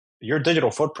your digital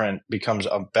footprint becomes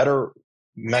a better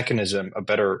mechanism, a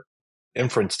better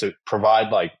inference to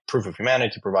provide like proof of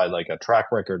humanity, to provide like a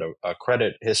track record, a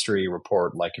credit history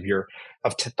report. Like if you're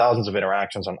of thousands of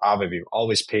interactions on Aave, you've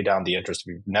always paid down the interest,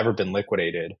 you've never been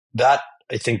liquidated. That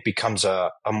I think becomes a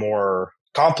more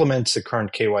complements the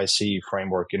current KYC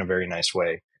framework in a very nice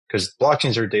way, because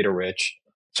blockchains are data rich.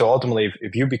 So ultimately,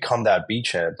 if you become that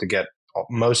beachhead to get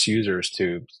most users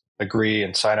to agree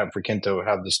and sign up for Kinto,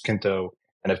 have this Kinto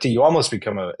NFT, you almost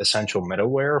become an essential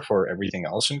middleware for everything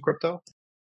else in crypto.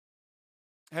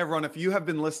 Hey everyone, if you have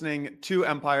been listening to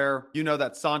Empire, you know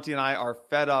that Santi and I are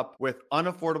fed up with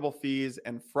unaffordable fees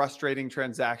and frustrating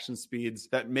transaction speeds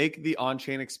that make the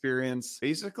on-chain experience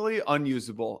basically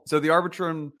unusable. So the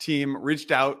Arbitrum team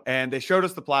reached out and they showed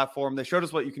us the platform. They showed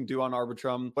us what you can do on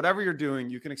Arbitrum. Whatever you're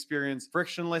doing, you can experience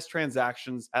frictionless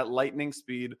transactions at lightning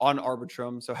speed on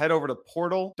Arbitrum. So head over to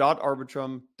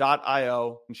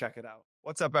portal.arbitrum.io and check it out.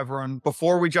 What's up, everyone?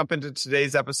 Before we jump into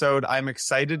today's episode, I'm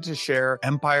excited to share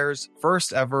Empire's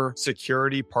first ever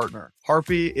security partner.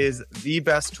 Harpy is the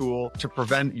best tool to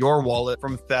prevent your wallet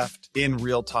from theft in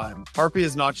real time. Harpy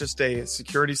is not just a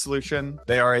security solution,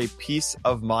 they are a peace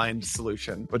of mind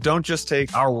solution. But don't just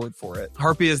take our word for it.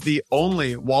 Harpy is the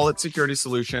only wallet security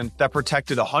solution that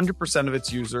protected 100% of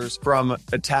its users from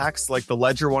attacks like the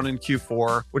Ledger one in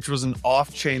Q4, which was an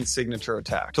off-chain signature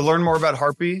attack. To learn more about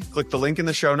Harpy, click the link in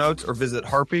the show notes or visit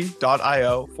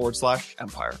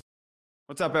harpy.io/empire.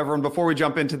 What's up, everyone? Before we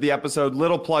jump into the episode,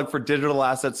 little plug for Digital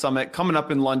Asset Summit coming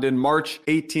up in London, March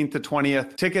 18th to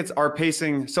 20th. Tickets are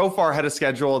pacing so far ahead of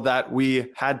schedule that we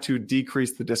had to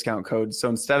decrease the discount code. So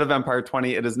instead of Empire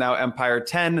 20, it is now Empire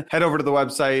 10. Head over to the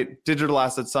website, Digital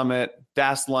Asset Summit,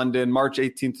 London, March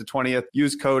 18th to 20th.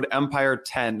 Use code Empire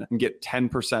 10 and get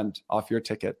 10% off your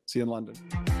ticket. See you in London.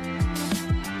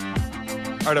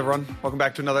 All right, everyone. Welcome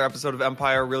back to another episode of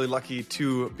Empire. Really lucky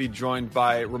to be joined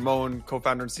by Ramon,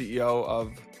 co-founder and CEO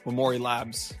of Memori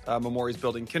Labs. Memori is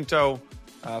building Kinto.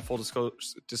 Full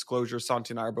disclosure,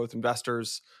 Santi and I are both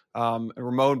investors. And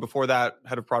Ramon, before that,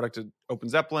 head of product at Open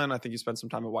Zeppelin. I think you spent some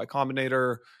time at Y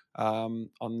Combinator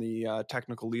on the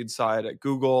technical lead side at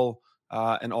Google,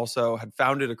 and also had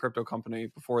founded a crypto company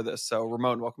before this. So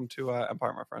Ramon, welcome to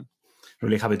Empire, my friend.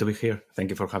 Really happy to be here. Thank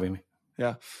you for having me.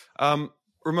 Yeah.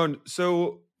 Ramon,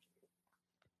 so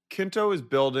Kinto is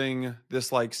building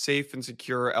this like safe and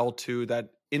secure L2 that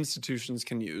institutions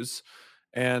can use.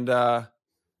 And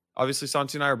obviously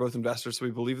Santi and I are both investors, so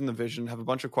we believe in the vision, have a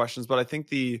bunch of questions. But I think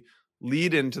the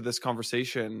lead into this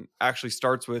conversation actually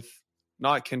starts with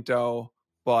not Kinto,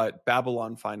 but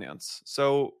Babylon Finance.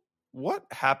 So what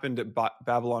happened at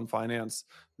Babylon Finance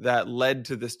that led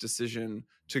to this decision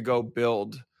to go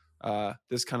build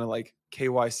this kind of like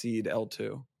KYC'ed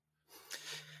L2?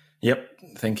 Yep,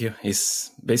 thank you.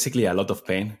 It's basically a lot of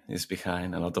pain is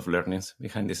behind, a lot of learnings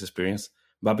behind this experience.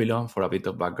 Babylon, for a bit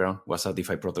of background, was a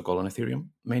DeFi protocol on Ethereum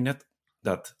mainnet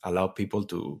that allowed people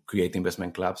to create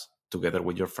investment clubs together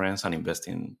with your friends and invest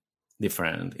in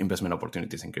different investment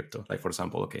opportunities in crypto. Like, for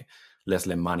example, okay, let's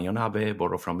lend money on Aave,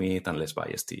 borrow from it, and let's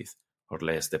buy STETH. Or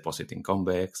let's deposit in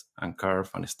Convex and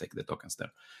Curve and stake the tokens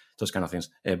there. Those kind of things.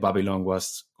 Babylon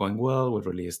was going well. We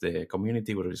released the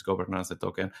community, we released governance, the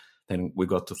token. Then we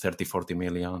got to 30-40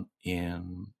 million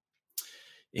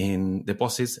in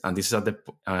deposits. And this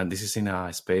is in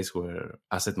a space where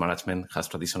asset management has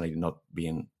traditionally not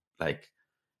been like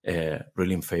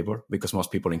really in favor, because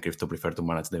most people in crypto prefer to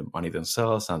manage the money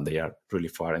themselves and they are really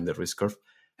far in the risk curve.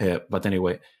 But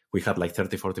anyway, we had like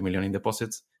 30-40 million in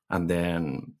deposits, and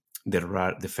then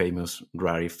the famous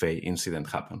RariFei incident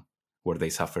happened, where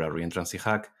they suffered a reentrancy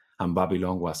hack, and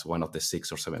Babylon was one of the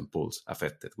 6 or 7 pools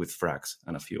affected, with Frax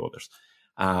and a few others.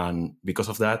 And because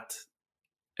of that,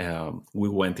 we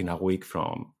went in a week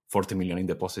from 40 million in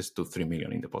deposits to 3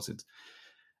 million in deposits.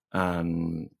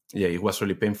 And yeah, it was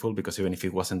really painful, because even if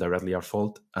it wasn't directly our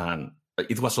fault, and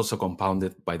it was also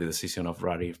compounded by the decision of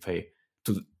RariFei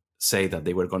to say that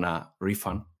they were going to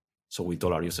refund. So we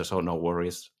told our users, oh, no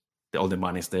worries, all the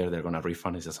money is there, they're going to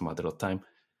refund, it's just a matter of time.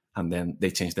 And then they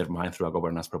changed their mind through a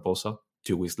governance proposal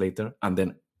 2 weeks later. And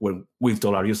then when we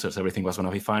told our users everything was going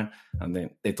to be fine, and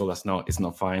then they told us, no, it's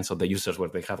not fine. So the users, where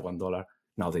they had $1,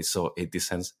 now they saw 80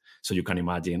 cents. So you can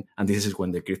imagine. And this is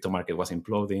when the crypto market was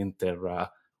imploding, Terra,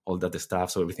 all that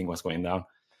stuff. So everything was going down.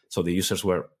 So the users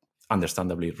were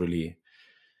understandably really,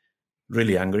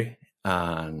 really angry.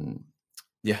 And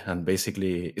yeah, and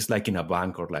basically it's like in a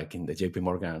bank, or like in the JP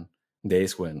Morgan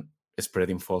days, when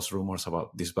spreading false rumors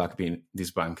about this bank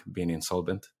being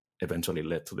insolvent eventually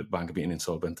led to the bank being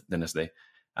insolvent the next day.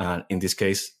 And in this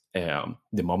case, the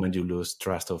moment you lose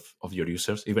trust of your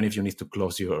users, even if you need to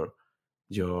close your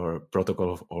your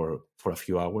protocol or for a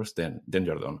few hours, then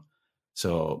you're done.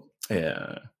 So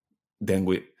then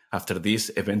after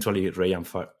this, eventually Ray and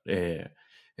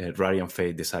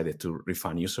Faye decided to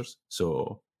refund users.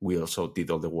 So we also did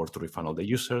all the work to refund all the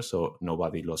users, so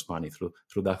nobody lost money through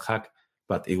that hack.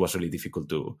 But it was really difficult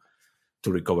to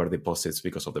recover deposits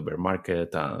because of the bear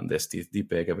market and the Steve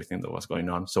DPEG, everything that was going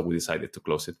on. So we decided to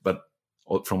close it. But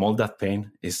from all that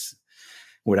pain is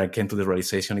where I came to the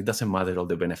realization, it doesn't matter all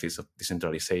the benefits of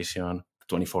decentralization,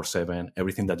 24/7,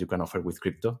 everything that you can offer with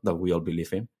crypto that we all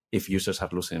believe in, if users are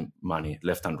losing money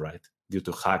left and right due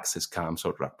to hacks, scams,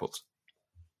 or rug pulls.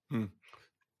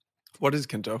 What is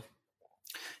Kinto?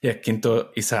 Yeah,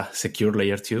 Kinto is a secure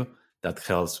layer 2 that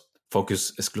helps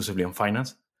focus exclusively on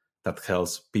finance, that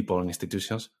helps people and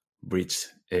institutions breach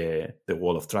the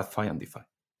wall of TradFi and DeFi.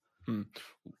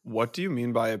 What do you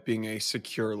mean by it being a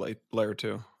secure layer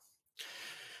 2?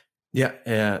 Yeah,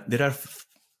 there are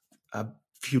a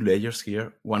few layers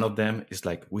here. One of them is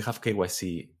like we have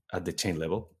KYC at the chain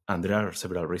level, and there are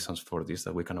several reasons for this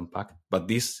that we can unpack. But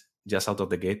this, just out of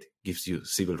the gate, gives you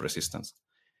Sybil resistance.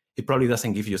 It probably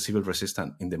doesn't give you Sybil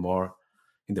resistance in the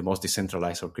most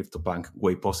decentralized or CryptoPunk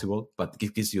way possible, but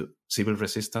it gives you Sybil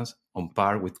resistance on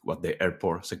par with what the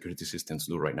airport security systems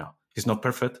do right now. It's not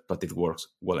perfect, but it works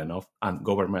well enough, and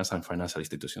governments and financial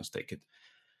institutions take it.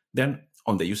 Then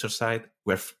on the user side,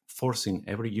 we're forcing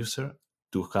every user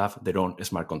to have their own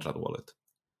smart contract wallet.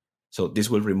 So this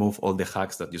will remove all the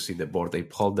hacks that you see, the Bored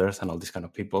Ape holders and all these kind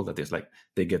of people that is like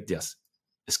they get just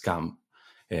scam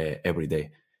every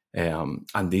day.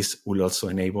 And this will also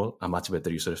enable a much better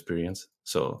user experience.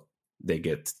 So they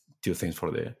get two things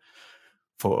for the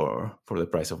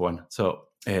price of one. So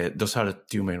those are the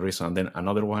two main reasons. And then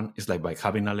another one is like by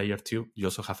having a layer 2, you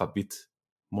also have a bit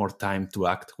more time to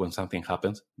act when something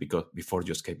happens because before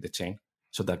you escape the chain.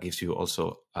 So that gives you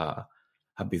also a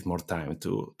bit more time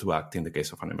to act in the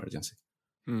case of an emergency.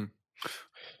 I'm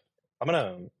going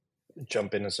to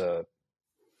jump in as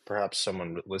perhaps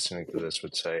someone listening to this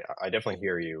would say, I definitely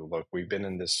hear you. Look, we've been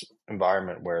in this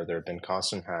environment where there have been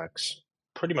constant hacks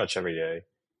pretty much every day,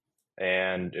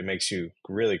 and it makes you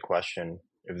really question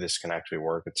if this can actually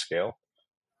work at scale.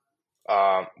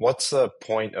 What's the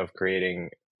point of creating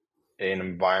an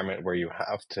environment where you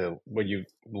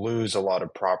lose a lot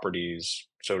of properties,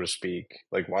 so to speak?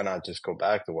 Like, why not just go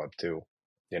back to Web 2,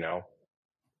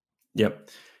 Yep.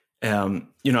 And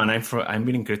I've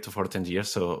been in crypto for 10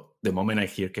 years. So the moment I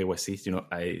hear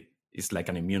KYC, it's like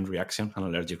an immune reaction, an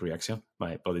allergic reaction.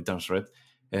 My body turns red.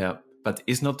 But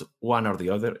it's not one or the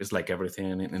other. It's like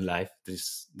everything in life.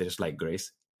 There's like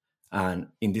grace. And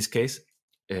in this case,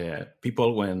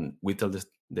 people, when we tell the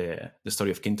story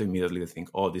of Kinto, immediately they think,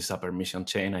 oh, this is a permission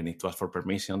chain. I need to ask for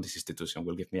permission. This institution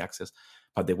will give me access.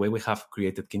 But the way we have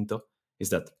created Kinto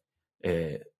is that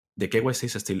the KYC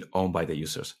is still owned by the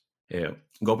users.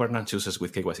 Governance chooses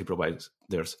with KYC providers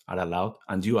are allowed,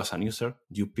 and you as a user,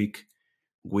 you pick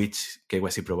which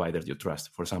KYC provider you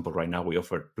trust. For example, right now we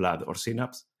offer Plaid or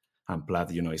Synapse, and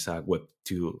Plaid, is a Web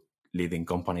 2 leading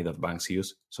company that banks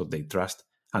use, so they trust,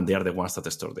 and they are the ones that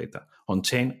store data. On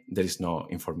chain, there is no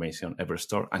information ever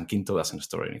stored, and Kinto doesn't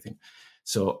store anything.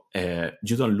 So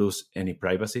you don't lose any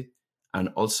privacy, and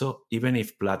also, even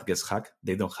if Plaid gets hacked,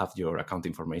 they don't have your account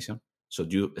information, so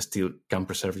you still can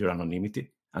preserve your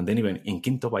anonymity. And then even in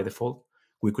Kinto by default,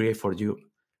 we create for you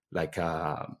like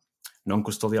a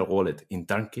non-custodial wallet in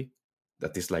Turnkey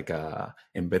that is like a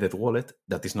embedded wallet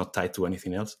that is not tied to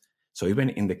anything else. So even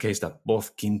in the case that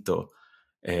both Kinto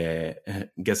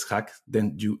gets hacked,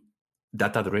 then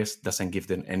that address doesn't give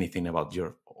them anything about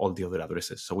all the other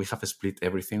addresses. So we have split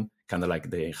everything, kind of like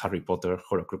the Harry Potter,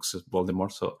 Horcruxes,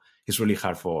 Voldemort. So it's really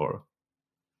hard for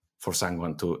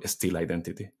someone to steal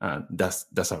identity, and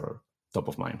that's our top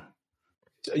of mind.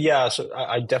 Yeah, so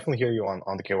I definitely hear you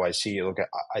on the KYC. Look,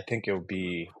 I think it would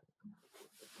be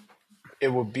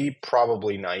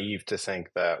probably naive to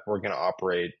think that we're going to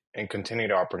operate and continue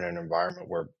to operate in an environment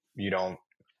where you don't,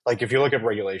 like, if you look at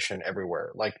regulation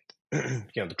everywhere, like,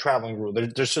 the traveling rule,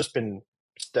 there's just been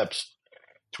steps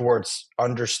towards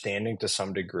understanding to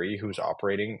some degree who's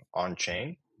operating on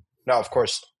chain. Now, of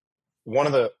course, one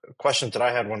of the questions that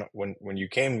I had when you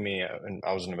came to me, and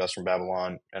I was an investor in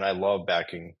Babylon, and I love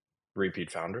backing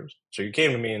repeat founders. So you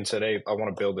came to me and said, hey, I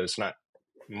want to build this. And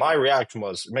my reaction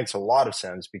was, it makes a lot of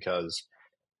sense because,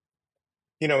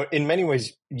 in many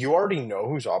ways, you already know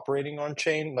who's operating on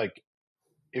chain. Like,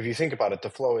 if you think about it, the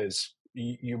flow is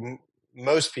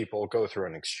most people go through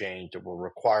an exchange that will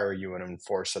require you and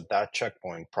enforce at that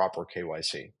checkpoint proper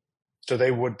KYC. So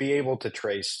they would be able to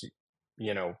trace,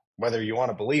 whether you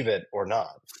want to believe it or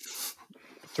not,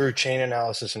 through chain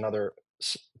analysis and other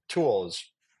tools,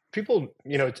 people,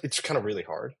 it's kind of really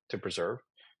hard to preserve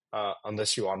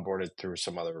unless you onboard it through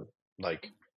some other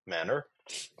like manner.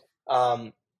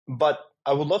 But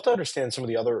I would love to understand some of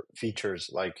the other features,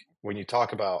 like when you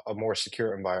talk about a more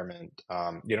secure environment,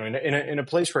 in a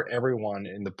place where everyone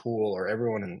in the pool or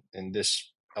everyone in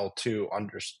this L2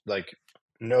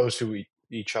 knows who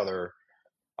each other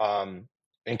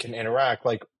and can interact.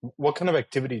 Like, what kind of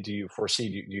activity do you foresee?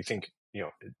 Do you think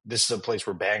this is a place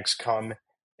where banks come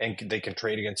and they can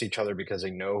trade against each other because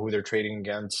they know who they're trading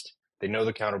against, they know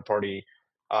the counterparty,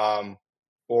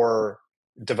 or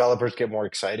developers get more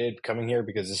excited coming here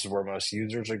because this is where most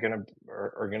users are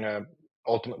gonna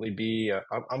ultimately be.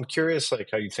 I'm curious, like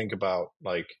how you think about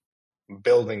like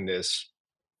building this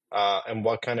and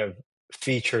what kind of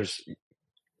features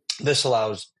this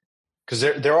allows. Because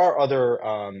there are other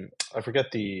I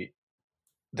forget the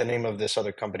name of this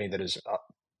other company that is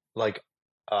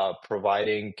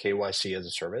providing KYC as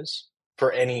a service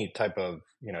for any type of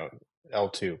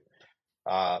L2.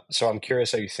 So I'm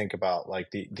curious how you think about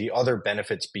like the other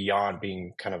benefits beyond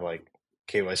being kind of like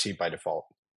KYC by default.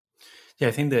 Yeah,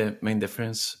 I think the main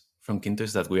difference from Kinto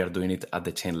is that we are doing it at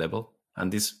the chain level,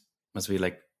 and this must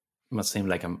seem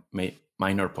like a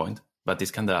minor point, but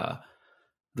it's kind of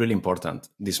really important,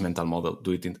 this mental model,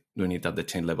 doing it at the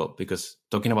chain level, because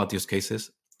talking about use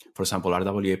cases, for example,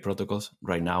 RWA protocols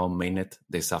right now on mainnet,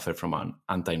 they suffer from an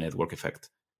anti-network effect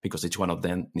because each one of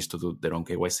them needs to do their own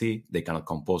KYC. They cannot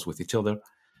compose with each other.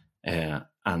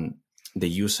 And the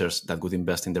users that would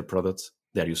invest in their products,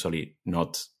 they're usually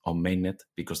not on mainnet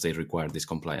because they require these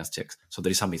compliance checks. So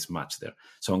there is a mismatch there.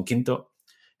 So on Kinto,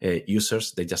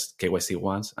 users, they just KYC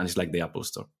once, and it's like the Apple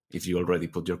Store. If you already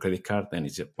put your credit card, then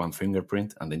it's just one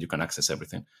fingerprint, and then you can access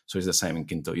everything. So it's the same in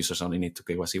Kinto. Users only need to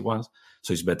KYC once,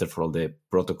 so it's better for all the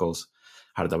protocols,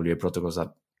 RWA protocols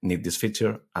that need this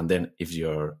feature. And then if you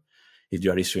are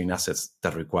issuing assets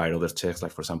that require other checks,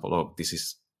 like for example,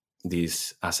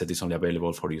 this asset is only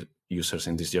available for users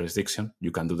in this jurisdiction,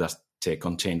 you can do that check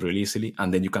on chain really easily,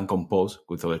 and then you can compose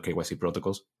with other KYC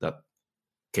protocols that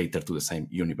cater to the same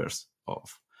universe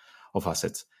of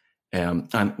assets.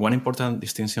 And one important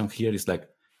distinction here is like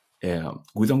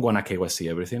we don't want to KYC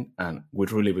everything, and we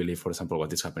really believe, for example,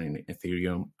 what is happening in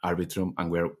Ethereum, Arbitrum,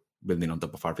 and we're building on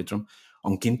top of Arbitrum.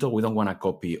 On Kinto, we don't want to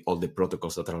copy all the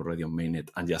protocols that are already on mainnet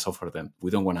and just offer them.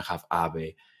 We don't want to have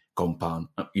Aave, Compound,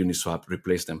 Uniswap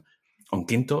replace them. On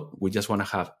Kinto, we just want to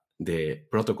have the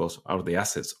protocols or the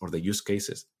assets or the use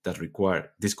cases that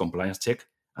require this compliance check,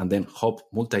 and then hop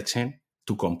multi-chain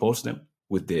to compose them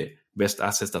with the best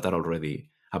assets that are already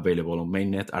available on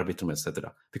mainnet, Arbitrum,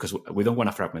 etc. Because we don't want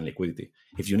to fragment liquidity.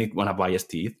 If you want to buy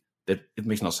STETH, it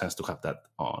makes no sense to have that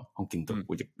on Kinto.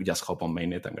 We just hop on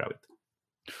mainnet and grab it.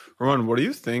 Ramon, what do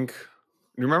you think?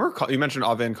 You remember you mentioned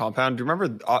Aave and Compound? Do you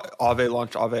remember Aave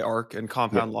launched Aave Arc and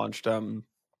Compound launched what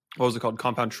was it called?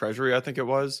 Compound Treasury, I think it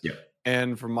was. Yeah.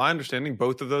 And from my understanding,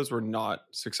 both of those were not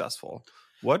successful.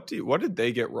 What did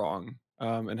they get wrong?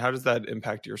 And how does that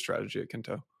impact your strategy at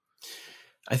Kinto?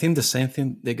 I think the same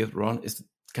thing they get wrong is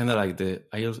kind of like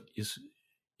I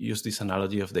use this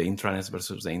analogy of the intranet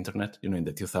versus the internet. In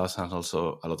the 2000s,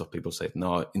 also a lot of people said,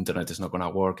 no, internet is not going to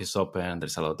work. It's open.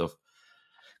 There's a lot of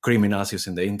criminals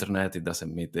using the internet. It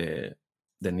doesn't meet the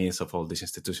needs of all these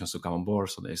institutions to come on board.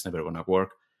 So it's never going to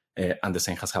work. And the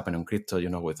same has happened on crypto,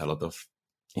 with a lot of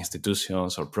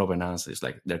institutions or provenance. It's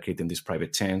like they're creating these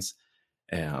private chains.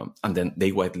 And then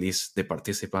they whitelist the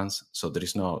participants. So there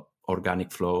is no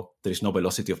organic flow. There is no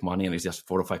velocity of money. And it's just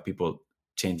 4 or 5 people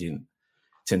changing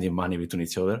money between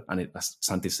each other. And as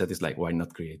Santi said, it's like, why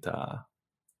not create a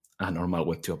normal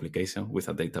Web2 application with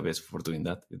a database for doing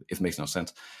that? It makes no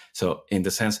sense. So in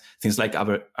the sense, things like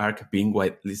Arc being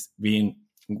whitelisted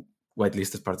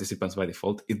participants by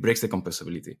default, it breaks the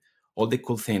composability. All the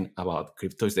cool thing about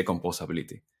crypto is the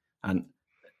composability. And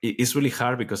it's really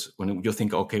hard because when you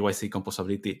think, KYC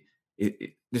composability,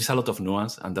 there's a lot of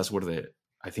nuance, and that's where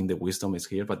I think the wisdom is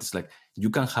here. But it's like you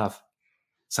can have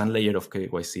some layer of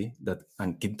KYC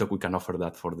and Kinto, we can offer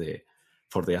that for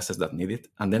the assets that need it.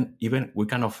 And then even we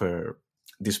can offer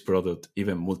this product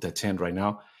even multi-chain right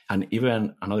now. And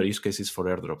even another use case is for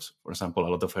airdrops. For example, a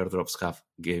lot of airdrops have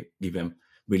given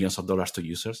billions of dollars to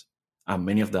users, and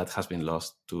many of that has been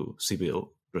lost to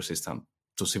Sybil resistant,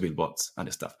 to Sybil bots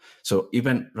and stuff. So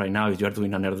even right now, if you're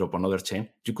doing an airdrop on another chain,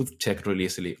 you could check really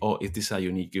easily, is this a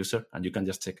unique user? And you can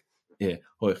just check,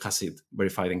 has it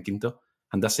verified in Kinto?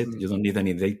 And that's it. You don't need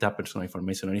any data, personal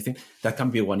information, or anything. That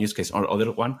can be one use case. Or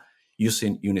other one,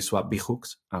 using Uniswap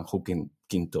bhooks and hooking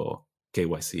Kinto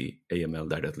KYC AML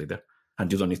directly there.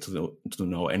 And you don't need to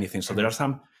know anything. So there are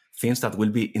some things that will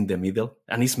be in the middle,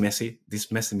 and it's messy.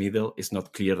 This messy middle is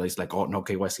not clear. That it's like, oh, no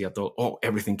KYC at all. Oh,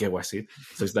 everything KYC.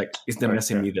 So it's like, it's the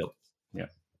messy middle. Yeah.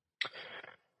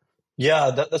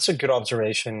 Yeah, that's a good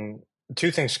observation.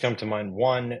 Two things come to mind.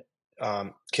 One,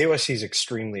 KYC is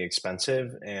extremely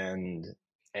expensive, and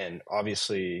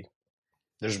obviously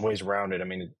there's ways around it. I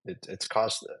mean, it's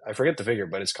cost, I forget the figure,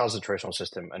 but it's caused the traditional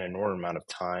system an enormous amount of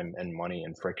time and money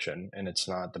and friction, and it's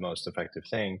not the most effective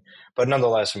thing. But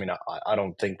nonetheless, I mean, I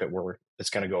don't think that it's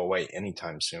going to go away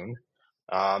anytime soon.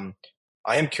 I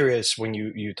am curious, when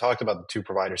you talked about the two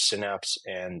providers, Synapse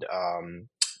and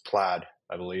Plaid,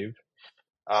 I believe,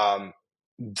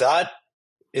 that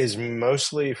is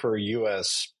mostly for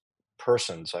US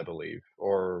persons, I believe,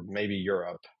 or maybe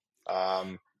Europe.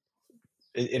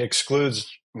 It excludes,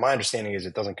 my understanding is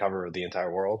it doesn't cover the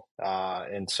entire world.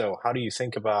 And so how do you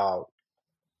think about,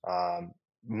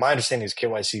 my understanding is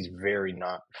KYC is very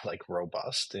not like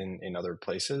robust in other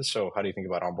places. So how do you think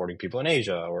about onboarding people in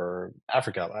Asia or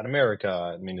Africa, Latin America?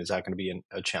 I mean, is that going to be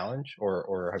a challenge,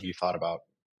 or have you thought about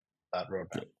that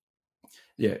roadmap?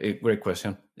 Yeah, great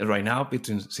question. Right now,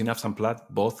 between Synapse and Plaid,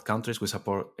 both places we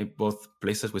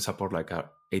support like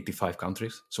 85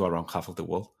 countries, so around half of the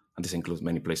world. And this includes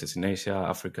many places in Asia,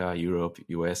 Africa, Europe,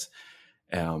 US.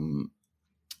 And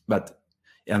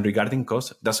regarding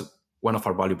cost, that's one of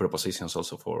our value propositions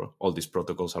also for all these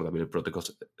protocols, availability protocols,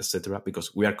 etc.,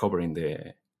 because we are covering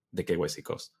the KYC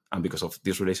cost. And because of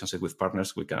this relationship with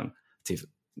partners, we can achieve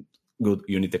good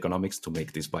unit economics to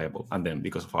make this viable. And then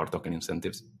because of our token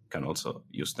incentives, can also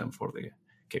use them for the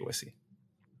KYC.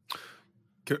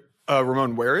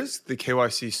 Ramon, where is the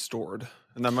KYC stored?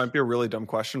 And that might be a really dumb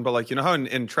question, but like, you know how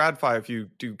in TradFi, if you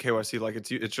do KYC, like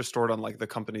it's just stored on like the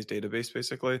company's database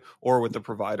basically, or with the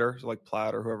provider, like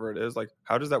Plaid or whoever it is. Like,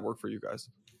 how does that work for you guys?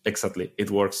 Exactly.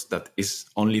 It works that is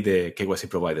only the KYC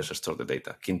providers store the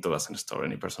data. Kinto doesn't store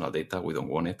any personal data. We don't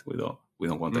want it. We don't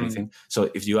want anything.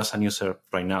 So if you as a user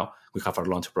right now, we have our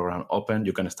launch program open,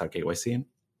 you can start KYCing.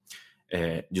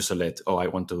 You select, I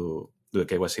want to do the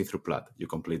KYC through Plaid. You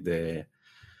complete the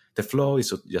flow. It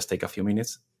should just take a few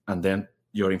minutes, and then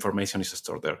your information is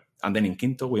stored there. And then in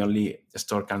Kinto, we only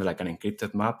store kind of like an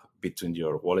encrypted map between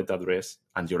your wallet address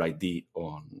and your ID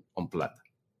on Plaid.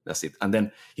 That's it. And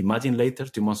then imagine later,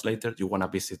 2 months later, you want to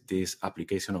visit this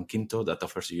application on Kinto that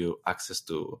offers you access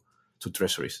to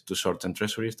treasuries, to short-term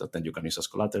treasuries that then you can use as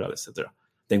collateral, etc.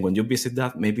 Then when you visit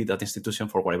that, maybe that institution,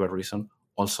 for whatever reason,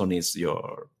 also needs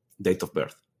your date of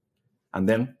birth. And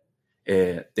then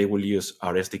they will use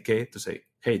our SDK to say,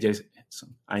 hey, Jason,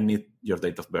 I need your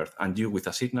date of birth. And you, with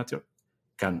a signature,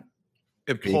 can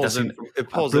pulls in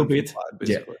it.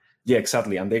 Basically. Yeah,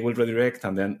 exactly. And they will redirect,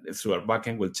 and then through our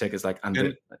backend, we'll check. It's like,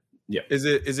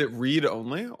 Is it read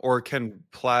only, or can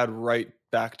Plaid write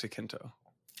back to Kinto?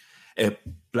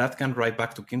 Plaid can write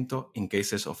back to Kinto in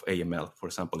cases of AML. For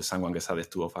example, if someone gets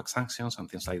added to OFAC sanctions and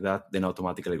things like that, then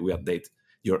automatically we update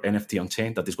your NFT on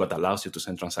chain. That is what allows you to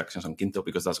send transactions on Kinto,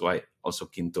 because that's why also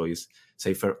Kinto is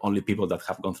safer. Only people that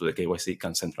have gone through the KYC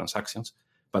can send transactions.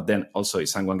 But then also if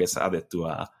someone gets added to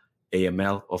a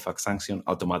AML OFAC sanction,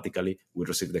 automatically we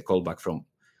receive the callback from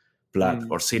Plaid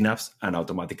or Synapse and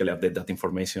automatically update that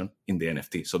information in the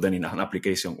NFT. So then in an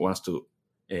application wants to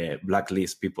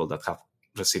blacklist people that have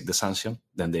received the sanction,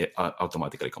 then they are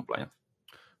automatically compliant.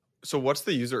 So what's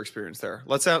the user experience there?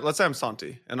 Let's say I'm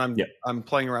Santi and I'm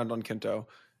playing around on Kinto,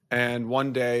 and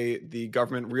one day the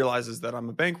government realizes that I'm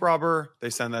a bank robber. They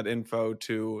send that info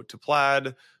to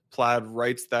Plaid. Plaid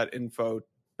writes that info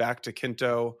back to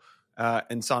Kinto,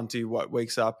 and Santi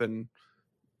wakes up and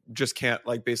just can't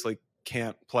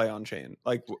play on chain.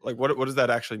 Like what does that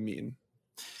actually mean?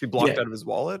 Is he blocked out of his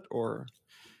wallet, or?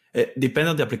 Depends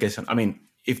on the application. I mean,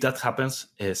 if that happens,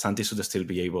 Santi should still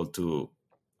be able to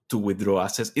withdraw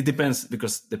assets. It depends,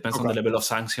 because depends on the level of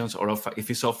sanctions, or if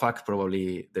it's OFAC,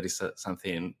 probably there is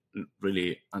something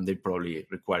really, and they probably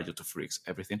require you to freeze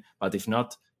everything. But if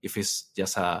not, if it's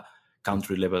just a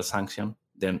country level sanction,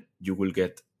 then you will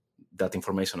get that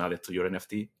information added to your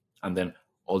NFT, and then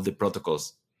all the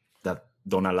protocols that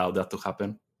don't allow that to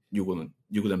happen, you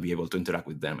wouldn't be able to interact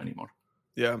with them anymore.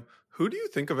 Yeah. Who do you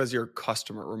think of as your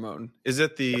customer, Ramon? Is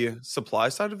it the supply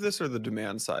side of this or the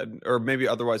demand side? Or maybe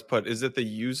otherwise put, is it the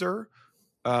user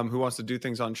who wants to do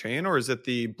things on chain? Or is it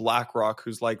the BlackRock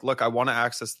who's like, look, I want to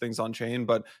access things on chain,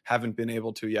 but haven't been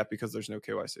able to yet because there's no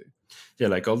KYC? Yeah,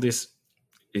 like all this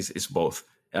is both.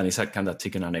 And it's a kind of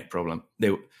chicken and egg problem.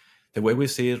 The way we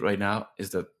see it right now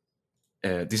is that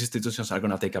these institutions are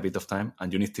going to take a bit of time,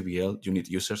 and you need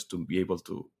users to be able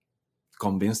to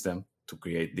convince them to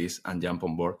create this and jump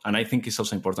on board. And I think it's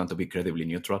also important to be credibly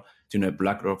neutral.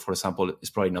 BlackRock, for example, is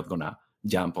probably not going to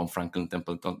jump on Franklin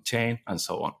Templeton chain and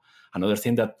so on. Another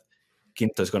thing that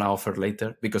Kinto is going to offer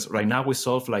later, because right now we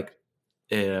solve like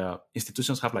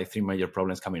institutions have like three major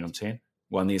problems coming on chain.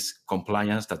 One is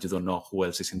compliance, that you don't know who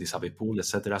else is in this API pool,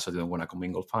 etc. So you don't want to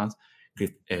commingle funds.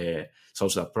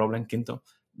 Solves that problem, Kinto.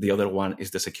 The other one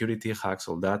is the security, hacks,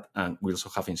 all that. And we also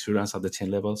have insurance at the chain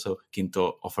level. So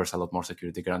Kinto offers a lot more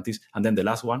security guarantees. And then the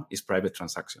last one is private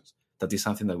transactions. That is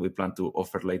something that we plan to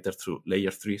offer later through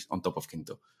layer 3s on top of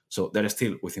Kinto. So they're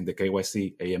still within the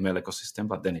KYC AML ecosystem.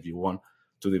 But then if you want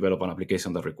to develop an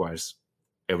application that requires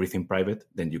everything private,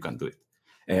 then you can do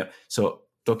it. So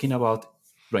talking about,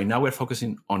 right now we're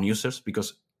focusing on users,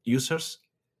 because users,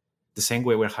 the same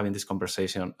way we're having this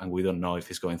conversation and we don't know if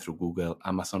it's going through Google,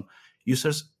 Amazon,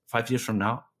 users 5 years from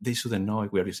now, they shouldn't know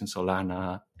if we're using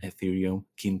Solana, Ethereum,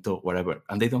 Kinto, whatever.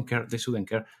 And they don't care, they shouldn't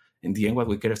care. In the end, what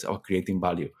we care is about creating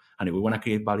value. And if we want to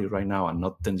create value right now and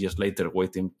not 10 years later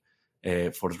waiting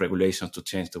for the regulations to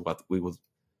change to what we would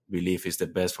believe is the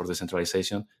best for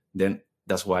decentralization, then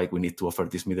that's why we need to offer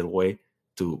this middle way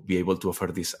to be able to offer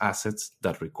these assets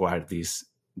that require these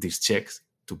checks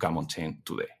to come on chain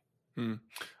today.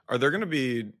 Are there going to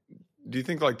be, do you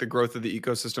think like the growth of the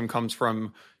ecosystem comes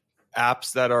from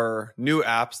apps that are new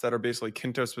apps that are basically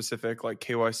Kinto specific, like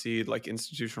KYC'ed, like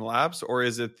institutional apps? Or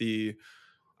is it the,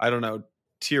 I don't know,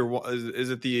 tier one, is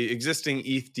it the existing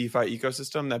ETH DeFi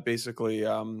ecosystem that basically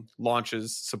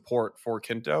launches support for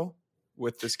Kinto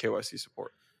with this KYC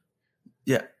support?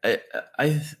 Yeah,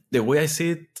 I the way I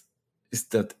see it is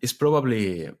that it's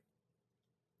probably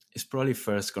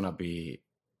first gonna be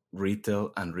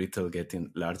retail, and retail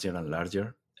getting larger and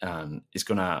larger, and it's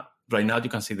gonna, right now you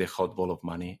can see the hot ball of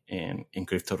money in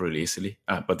crypto really easily,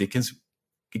 but it can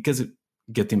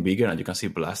getting bigger, and you can see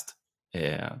Blast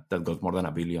that got more than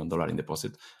 $1 billion in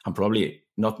deposit, and probably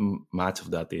not much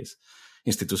of that is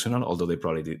institutional, although they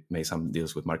probably made some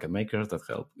deals with market makers that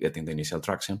help getting the initial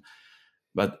traction.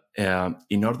 But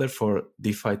in order for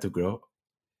DeFi to grow,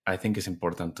 I think it's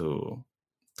important to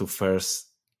first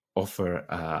offer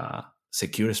a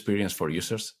secure experience for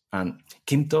users. And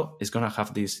Kinto is going to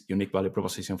have this unique value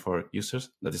proposition for users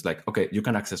that is like, okay, you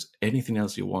can access anything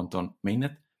else you want on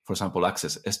mainnet. For example,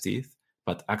 access STETH,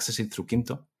 but access it through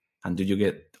Kinto. And do you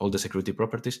get all the security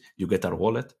properties? You get our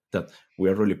wallet that we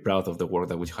are really proud of the work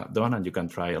that we have done, and you can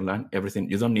try online everything.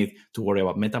 You don't need to worry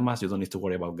about MetaMask. You don't need to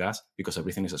worry about gas, because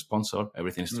everything is sponsored.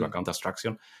 Everything is through account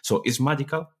abstraction. So it's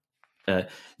magical.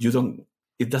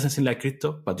 It doesn't seem like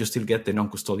crypto, but you still get the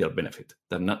non-custodial benefit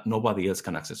that nobody else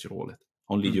can access your wallet.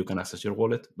 Only you can access your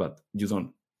wallet, but you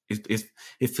don't.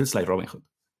 It feels like Robinhood.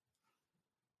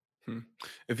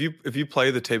 If you play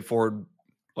the tape forward,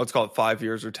 let's call it 5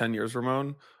 years or 10 years,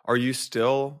 Ramon, are you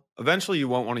still, eventually you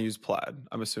won't want to use Plaid,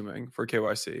 I'm assuming, for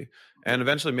KYC. And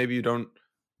eventually maybe you don't,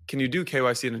 can you do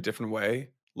KYC in a different way,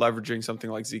 leveraging something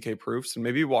like ZK proofs? And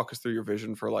maybe walk us through your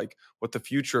vision for like what the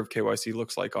future of KYC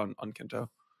looks like on Kinto.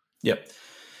 Yeah,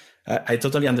 I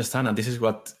totally understand. And this is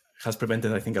what has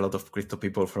prevented, I think, a lot of crypto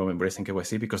people from embracing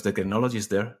KYC, because the technology is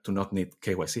there to not need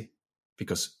KYC.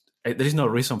 Because there is no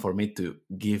reason for me to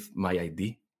give my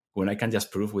ID when I can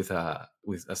just prove with a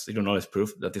zero knowledge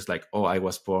proof that is like, oh, I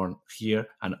was born here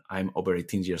and I'm over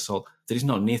 18 years old. There is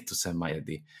no need to send my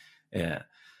ID.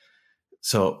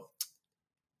 So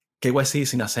KYC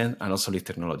is in a sense an obsolete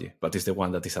technology, but it's the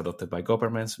one that is adopted by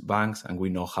governments, banks, and we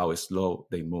know how slow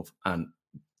they move. And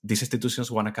these institutions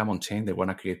want to come on chain, they want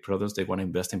to create products, they want to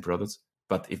invest in products.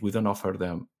 But if we don't offer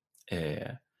them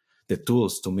the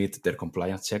tools to meet their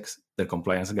compliance checks, their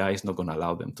compliance guy is not going to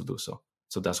allow them to do so.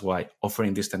 So that's why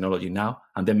offering this technology now,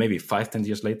 and then maybe 5-10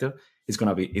 years later, it's going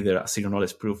to be either a zero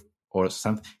knowledge proof or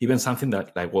even something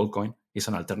that like WorldCoin is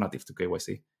an alternative to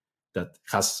KYC that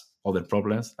has other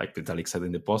problems, like Vitalik said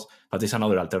in the post, but it's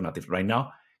another alternative. Right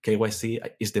now, KYC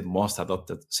is the most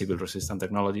adopted civil resistant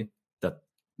technology that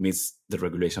meets the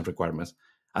regulation requirements.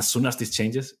 As soon as this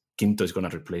changes, Kinto is going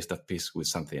to replace that piece with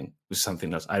something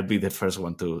else. I'll be the first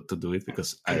one to do it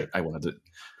because I want to do it.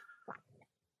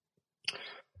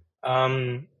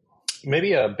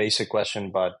 Maybe a basic question,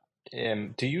 but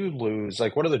do you lose,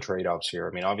 like, what are the trade-offs here?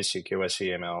 I mean, obviously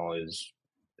KYC ML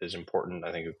is important.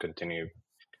 I think it will continue,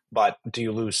 but do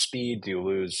you lose speed? Do you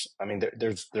lose, I mean,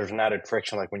 there's an added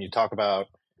friction. Like when you talk about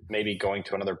maybe going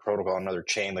to another protocol, another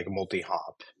chain, like a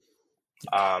multi-hop,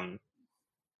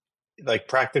 like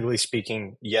practically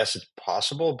speaking, yes, it's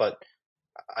possible, but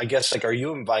I guess like, are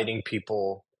you inviting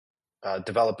people,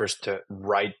 developers to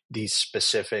write these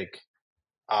specific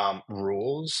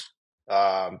rules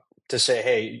to say,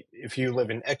 hey, if you live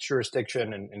in X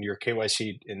jurisdiction and you're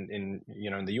KYC in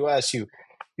the US, you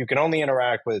can only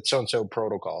interact with so-and-so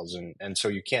protocols, and so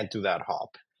you can't do that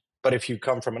hop. But if you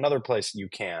come from another place, you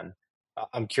can.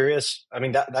 I'm curious. I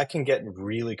mean, that can get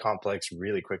really complex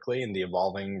really quickly in the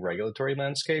evolving regulatory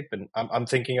landscape. And I'm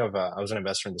thinking of, I was an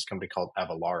investor in this company called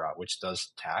Avalara, which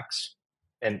does tax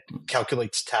and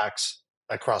calculates tax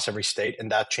across every state.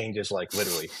 And that changes like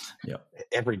literally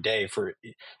every day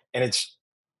and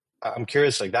I'm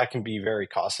curious, like that can be very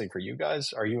costly for you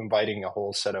guys. Are you inviting a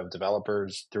whole set of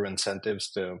developers through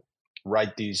incentives to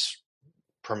write these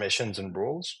permissions and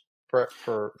rules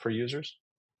for users?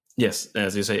 Yes,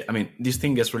 as you say, I mean, this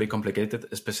thing gets really complicated,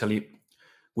 especially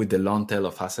with the long tail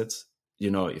of assets.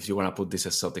 If you want to put this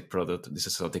exotic product, this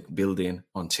exotic building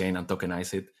on chain and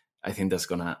tokenize it, I think that's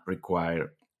going to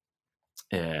require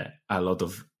a lot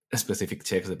of specific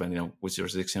checks depending on which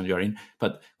jurisdiction you're in.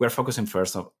 But we're focusing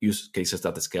first on use cases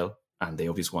that scale, and the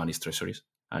obvious one is treasuries.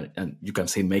 And you can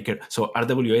say maker. So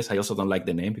RWAs, I also don't like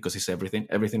the name because it's everything.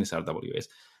 Everything is RWAs.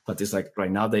 But it's like right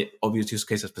now, the obvious use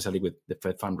case, especially with the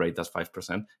Fed fund rate that's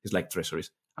 5%, is like treasuries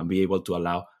and be able to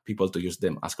allow people to use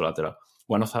them as collateral.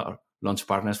 One of our launch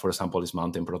partners, for example, is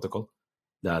Mountain Protocol,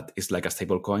 that is like a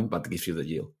stable coin, but gives you the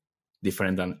yield.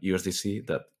 Different than USDC,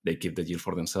 that they keep the yield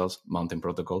for themselves. Mountain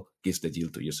Protocol gives the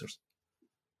yield to users.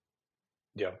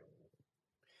 Yeah.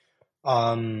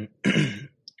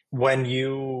 When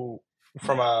you...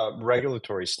 From a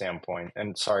regulatory standpoint,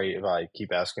 and sorry if I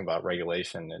keep asking about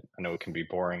regulation, I know it can be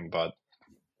boring, but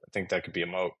I think that could be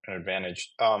an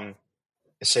advantage.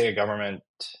 Say a government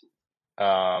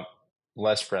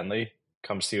less friendly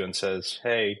comes to you and says,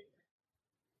 hey,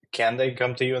 can they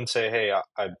come to you and say, hey,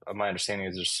 my understanding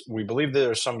is we believe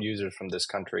there are some users from this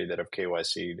country that have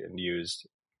KYC'd and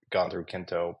gone through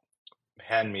Kinto,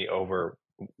 hand me over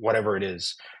whatever it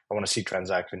is. I want to see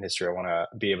transaction history. I want to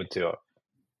be able to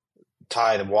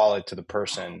tie the wallet to the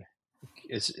person.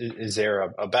 Is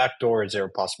there a backdoor? Is there a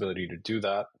possibility to do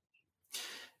that?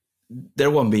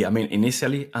 There won't be. I mean,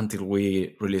 initially, until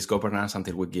we release governance,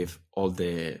 until we give all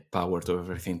the power to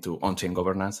everything to on-chain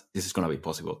governance, this is going to be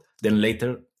possible. Then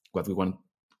later, what we want,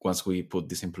 once we put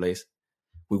this in place,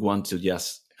 we want to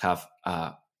just have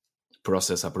a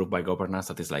process approved by governance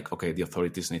that is like, okay, the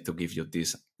authorities need to give you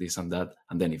this, this, and that.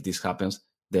 And then if this happens,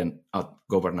 then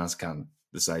governance can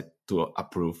decide to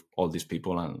approve all these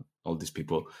people, and all these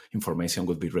people information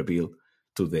would be revealed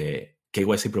to the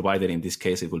KYC provider. In this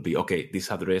case, it will be, okay,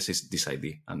 this address is this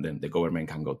ID, and then the government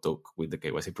can go talk with the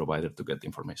KYC provider to get the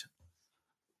information.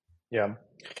 Yeah.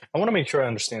 I want to make sure I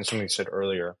understand something you said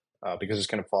earlier, because it's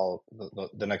going to follow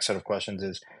the next set of questions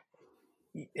is,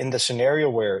 in the scenario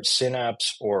where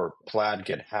Synapse or Plaid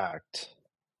get hacked,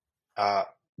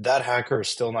 that hacker is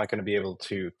still not going to be able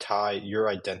to tie your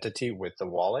identity with the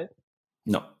wallet?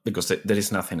 No, because there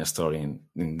is nothing stored in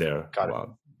there. Got it.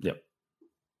 Yep.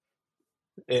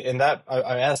 In that,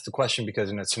 I asked the question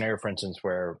because in a scenario, for instance,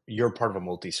 where you're part of a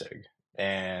multi-sig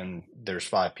and there's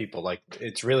 5 people, like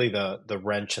it's really the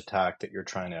wrench attack that you're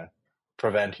trying to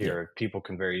prevent here. Yeah. People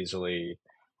can very easily,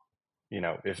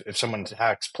 if someone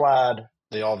hacks Plaid,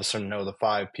 they all of a sudden know the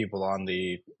 5 people on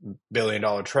the $1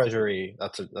 billion treasury.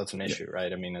 That's an issue, yeah.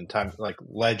 Right? I mean, in times like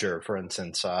Ledger, for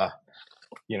instance,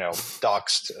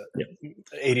 doxed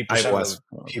 80%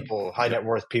 of people, high net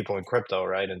worth people in crypto,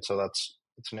 right? And so it's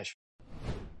an issue.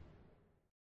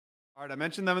 All right, I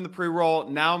mentioned them in the pre-roll.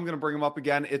 Now I'm going to bring them up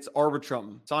again. It's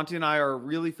Arbitrum. Santi and I are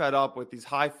really fed up with these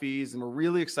high fees, and we're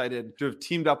really excited to have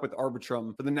teamed up with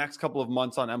Arbitrum for the next couple of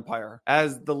months on Empire.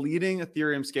 As the leading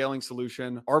Ethereum scaling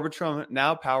solution, Arbitrum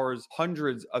now powers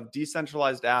hundreds of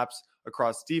decentralized apps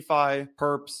across DeFi,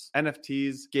 perps,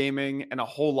 NFTs, gaming, and a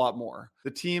whole lot more.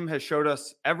 The team has showed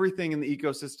us everything in the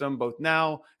ecosystem, both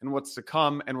now and what's to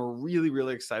come, and we're really,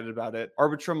 really excited about it.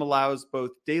 Arbitrum allows both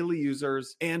daily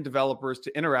users and developers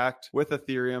to interact with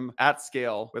Ethereum at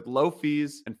scale with low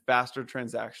fees and faster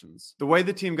transactions. The way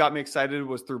the team got me excited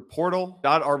was through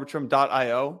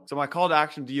portal.arbitrum.io. So my call to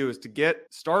action to you is to get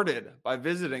started by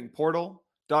visiting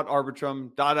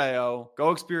portal.arbitrum.io. Go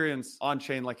experience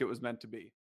on-chain like it was meant to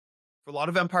be. For a lot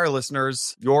of Empire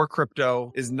listeners, your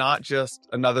crypto is not just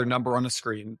another number on a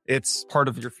screen. It's part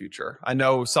of your future. I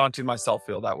know Santi and myself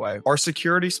feel that way. Our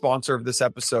security sponsor of this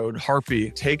episode,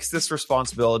 Harpy, takes this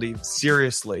responsibility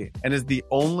seriously and is the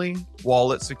only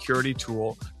wallet security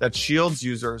tool that shields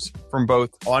users from both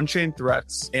on-chain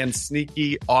threats and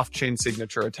sneaky off-chain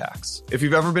signature attacks. If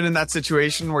you've ever been in that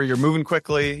situation where you're moving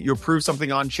quickly, you approve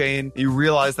something on-chain, you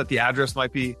realize that the address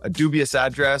might be a dubious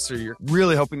address, or you're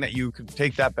really hoping that you could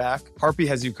take that back, Harpy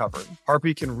has you covered.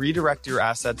 Harpy can redirect your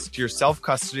assets to your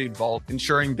self-custodied vault,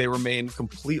 ensuring they remain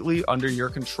completely under your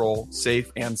control,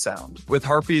 safe and sound. With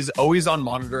Harpy's always-on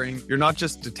monitoring, you're not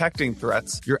just detecting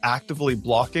threats, you're actively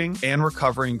blocking and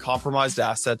recovering compromised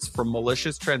assets from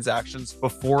malicious transactions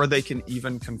before they can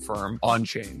even confirm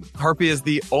on-chain. Harpy is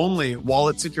the only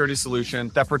wallet security solution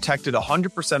that protected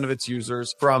 100% of its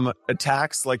users from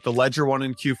attacks like the Ledger one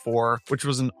in Q4, which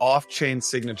was an off-chain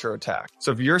signature attack.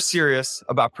 So if you're serious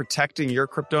about protecting your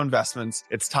crypto investments,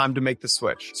 it's time to make the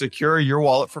switch. Secure your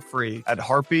wallet for free at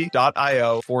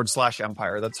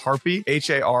harpy.io/empire. That's Harpy,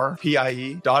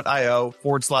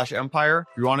 HARPIE.io/empire.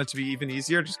 If you want it to be even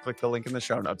easier, just click the link in the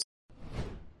show notes.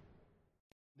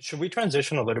 Should we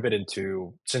transition a little bit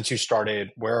into, since you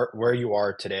started, where you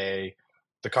are today,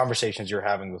 the conversations you're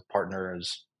having with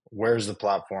partners? Where's the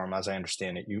platform? As I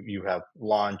understand it, you have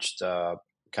launched kind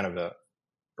of a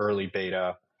early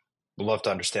beta. We'd love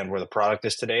to understand where the product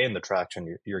is today and the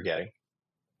traction you're getting.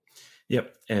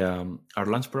 Yep. Our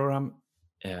launch program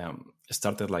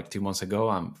started like 2 months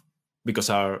ago, because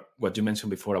what you mentioned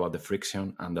before about the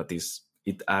friction and that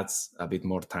it adds a bit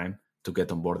more time to get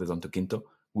onboarded onto Kinto.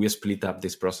 We split up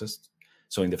this process.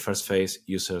 So in the first phase,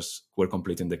 users were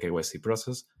completing the KYC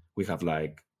process. We have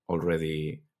like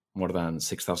already more than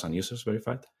 6,000 users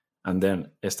verified. And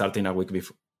then starting the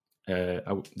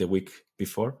week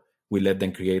before, we let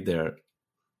them create their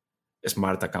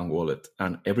smart account wallet.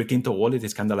 And every Kinto wallet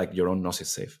is kind of like your own Gnosis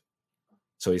safe.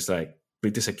 So it's like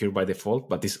pretty secure by default,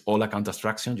 but it's all account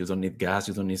abstraction. You don't need gas,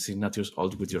 you don't need signatures, all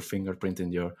with your fingerprint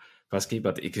in your passkey,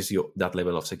 but it gives you that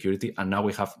level of security. And now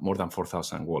we have more than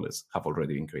 4,000 wallets have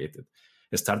already been created.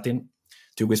 Starting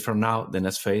 2 weeks from now, the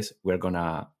next phase, we're going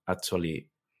to actually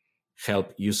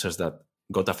help users that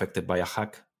got affected by a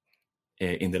hack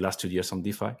in the last 2 years on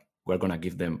DeFi. We're going to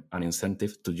give them an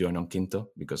incentive to join on Kinto,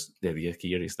 because the idea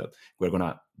here is that we're going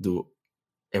to do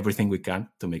everything we can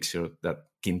to make sure that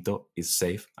Kinto is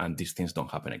safe and these things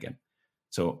don't happen again.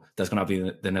 So that's going to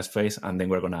be the next phase. And then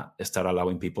we're going to start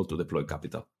allowing people to deploy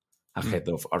capital ahead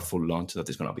of our full launch that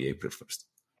is going to be April 1st.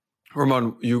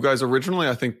 Ramon, you guys originally,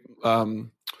 I think,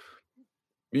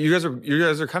 you guys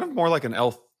are kind of more like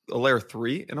a layer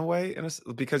 3 in a way,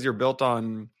 because you're built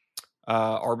on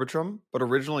Arbitrum, but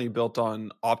originally you built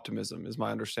on Optimism, is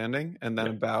my understanding. And then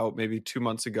about maybe 2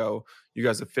 months ago, you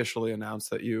guys officially announced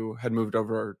that you had moved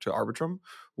over to Arbitrum.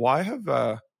 Why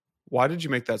did you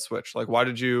make that switch? Like, why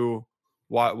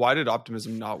did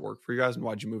Optimism not work for you guys, and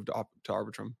why did you move to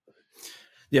Arbitrum?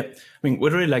 Yeah, I mean, we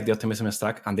really like the Optimism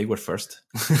stack, and they were first.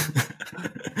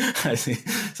 I see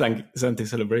Santi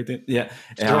celebrating. Yeah.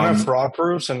 So don't have fraud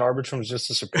proofs, and Arbitrum is just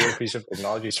a superior piece of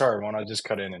technology. Sorry, Ramon, I just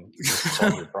cut in and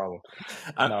solve your problem.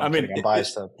 I'm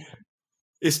biased.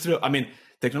 It's true. I mean,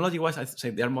 technology-wise, I'd say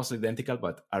they are mostly identical,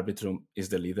 but Arbitrum is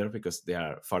the leader because they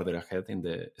are farther ahead in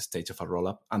the stage of a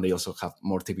roll-up, and they also have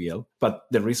more TVL. But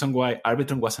the reason why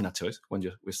Arbitrum wasn't a choice when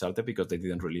we started, because they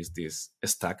didn't release this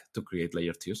stack to create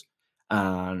layer 2s.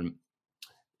 And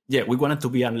yeah, we wanted to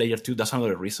be on layer 2. That's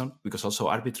another reason, because also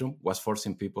Arbitrum was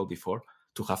forcing people before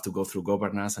to have to go through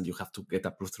governance, and you have to get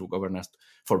approved through governance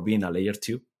for being a layer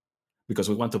 2, because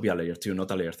we want to be a layer 2, not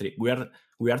a layer 3. We are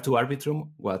to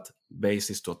Arbitrum what Base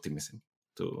is to Optimism,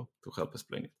 to help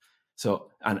explain it.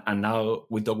 So, and now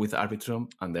we talk with Arbitrum,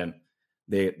 and then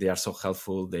they are so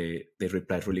helpful. They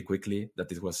replied really quickly that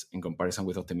it was, in comparison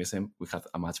with Optimism, we had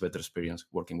a much better experience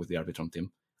working with the Arbitrum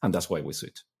team. And that's why we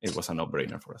switched. It was a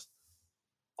no-brainer for us.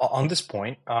 On this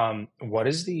point, what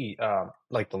is the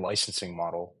the licensing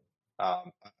model?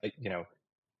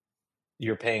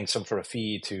 You're paying some sort of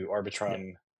fee to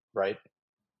Arbitrum, right?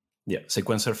 Yeah,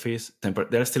 sequencer fees.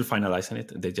 They're still finalizing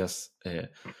it. They just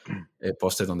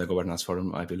posted on the governance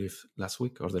forum, I believe, last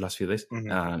week or the last few days,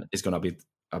 and it's going to be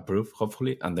approved,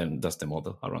 hopefully, and then that's the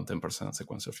model, around 10%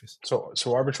 sequencer fees. So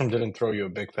Arbitrum didn't throw you a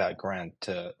big fat grant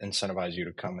to incentivize you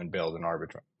to come and build an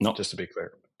Arbitrum? No. Just to be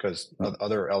clear, because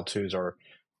other L2s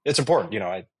it's important,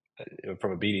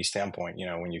 from a BD standpoint,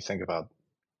 when you think about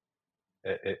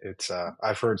it, it's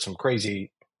I've heard some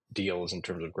crazy deals in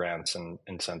terms of grants and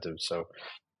incentives. So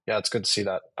yeah, it's good to see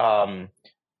that.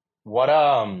 What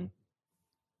are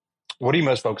you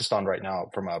most focused on right now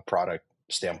from a product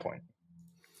standpoint?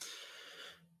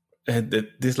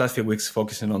 These last few weeks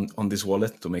focusing on this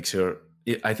wallet to make sure.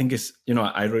 I think it's,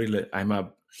 I'm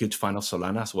a huge fan of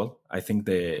Solana as well. I think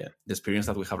the experience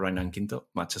that we have right now in Kinto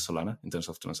matches Solana in terms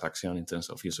of transaction, in terms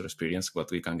of user experience, what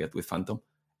we can get with Phantom.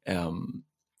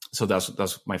 So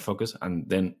that's my focus. And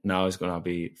then now it's going to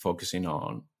be focusing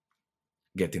on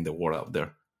getting the word out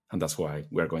there. And that's why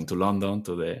we're going to London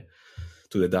to the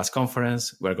DAS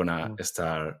conference. We're going to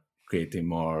start creating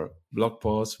more blog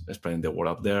posts, spreading the word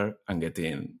out there, and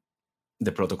getting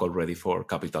the protocol ready for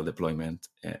capital deployment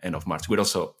end of March. We're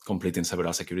also completing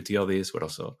several security audits. We're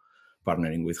also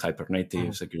partnering with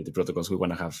hypernative security protocols. We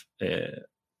want to have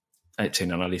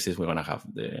chain analysis. We want to have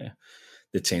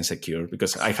the chain secure,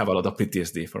 because I have a lot of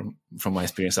PTSD from my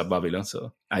experience at Babylon.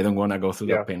 So I don't want to go through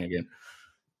that pain again.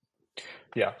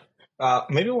 Yeah.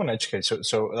 Maybe I want to educate.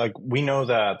 So like we know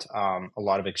that a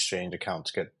lot of exchange accounts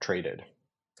get traded.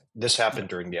 This happened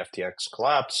during the FTX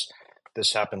collapse.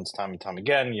 This happens time and time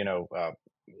again.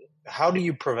 How do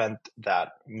you prevent that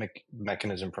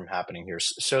mechanism from happening here?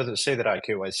 So say that I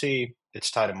KYC,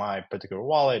 it's tied to my particular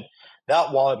wallet.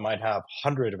 That wallet might have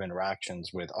hundreds of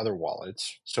interactions with other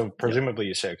wallets. So presumably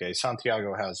you say, okay,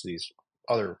 Santiago has these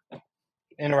other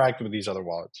interacted with these other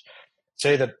wallets.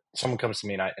 Say that someone comes to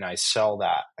me and I sell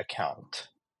that account.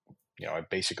 I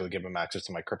basically give them access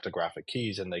to my cryptographic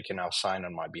keys and they can now sign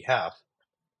on my behalf.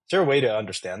 Is there a way to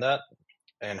understand that?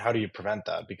 And how do you prevent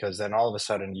that? Because then all of a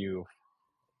sudden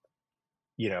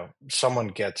someone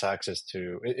gets access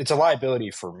to, it's a liability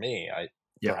for me,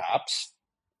 perhaps.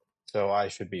 So I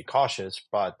should be cautious,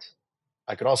 but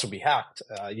I could also be hacked.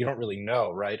 You don't really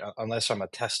know, right? Unless I'm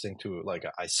attesting to, like,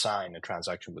 I sign a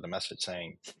transaction with a message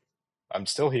saying, I'm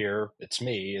still here. It's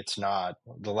me. It's not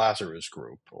the Lazarus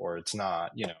group, or it's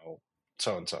not,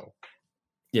 so-and-so.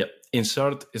 Yeah. In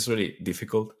short, it's really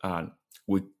difficult. And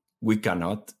we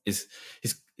cannot.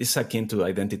 It's akin to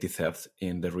identity theft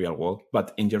in the real world.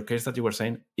 But in your case that you were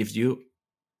saying, if you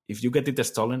get it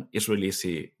stolen, it's really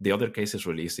easy. The other case is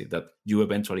really easy, that you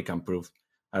eventually can prove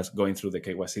as going through the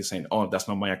KYC saying, oh, that's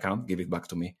not my account, give it back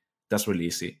to me. That's really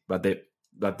easy. But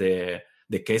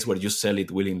the case where you sell it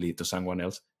willingly to someone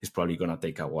else is probably going to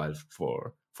take a while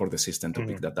for the system to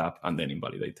pick that up and then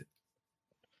invalidate it.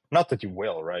 Not that you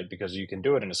will, right? Because you can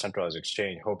do it in a centralized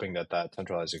exchange, hoping that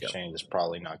centralized exchange is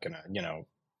probably not going to,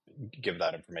 give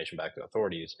that information back to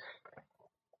authorities.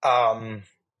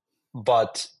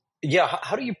 But yeah,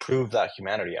 how do you prove that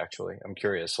humanity, actually? I'm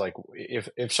curious. Like,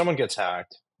 if someone gets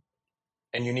hacked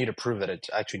and you need to prove that it's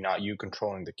actually not you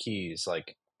controlling the keys,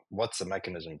 like, what's the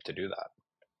mechanism to do that?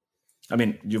 I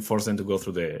mean, you force them to go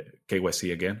through the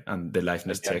KYC again and the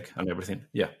liveness check and everything.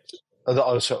 Yeah.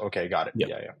 Oh, so, okay, got it.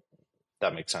 Yeah.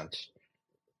 That makes sense.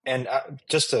 And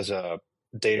just as a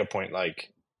data point,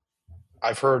 like,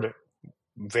 I've heard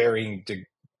varying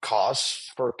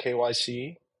costs for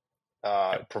KYC.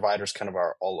 Providers kind of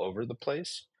are all over the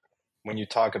place. When you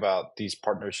talk about these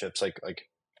partnerships,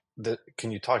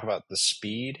 can you talk about the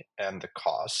speed and the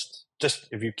cost? Just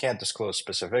if you can't disclose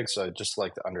specifics, I'd just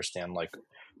like to understand, like,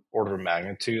 order of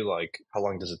magnitude, like how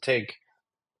long does it take?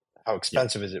 How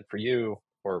expensive is it for you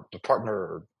or the partner,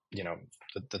 or,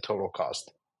 the total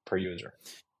cost per user?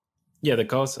 Yeah, the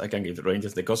cost, I can give the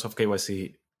ranges. The cost of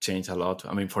KYC change a lot.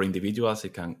 I mean, for individuals,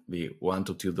 it can be $1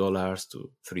 to $2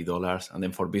 to $3. And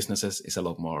then for businesses, it's a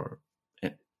lot more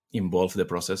involved, the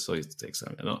process. So it takes,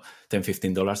 $10,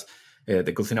 $15.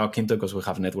 The cool thing about Kinto, because we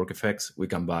have network effects, we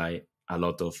can buy a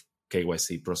lot of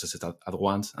KYC processes at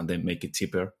once and then make it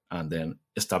cheaper and then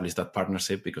establish that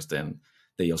partnership, because then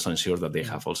they also ensure that they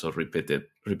have also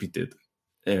repeated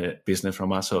business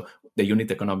from us. So the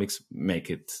unit economics make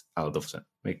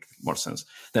more sense.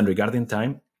 Then regarding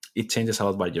time, it changes a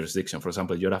lot by jurisdiction. For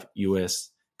example, you're a US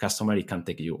customer, it can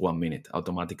take you 1 minute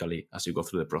automatically as you go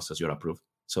through the process, you're approved.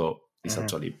 So it's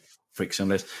actually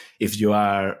frictionless. If you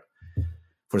are,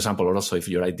 for example, or also if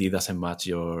your ID doesn't match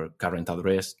your current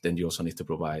address, then you also need to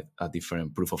provide a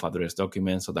different proof of address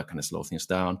document, so that can slow things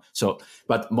down. So,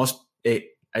 but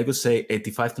I would say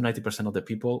 85 to 90% of the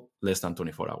people, less than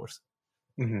 24 hours.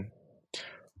 Mm-hmm.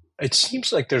 It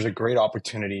seems like there's a great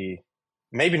opportunity,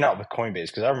 maybe not with Coinbase,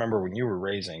 because I remember when you were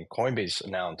raising, Coinbase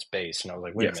announced Base, and I was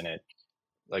like, wait a minute,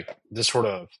 like this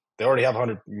they already have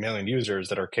 100 million users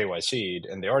that are KYC'd,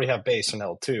 and they already have Base and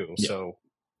L2. Yeah. So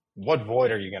what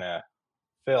void are you going to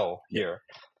fill here?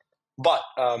 But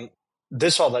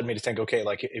this all led me to think, okay,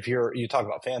 like if you talk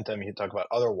about Phantom, you talk about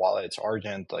other wallets,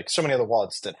 Argent, like so many other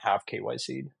wallets that have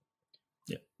KYC'd.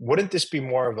 Yeah. Wouldn't this be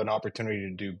more of an opportunity to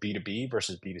do B2B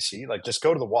versus B2C? Like, just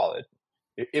go to the wallet.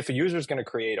 If a user is going to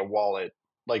create a wallet,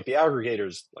 like the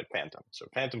aggregators, like Phantom. So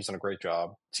Phantom's done a great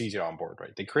job. It's easy to onboard,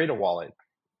 right? They create a wallet.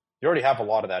 You already have a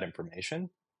lot of that information,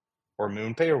 or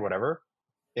MoonPay or whatever.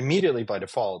 Immediately by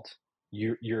default,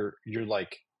 you're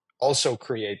like also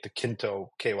create the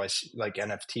Kinto KYC, like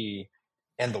NFT,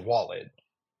 and the wallet.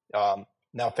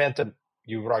 Now Phantom,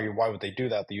 you would argue, why would they do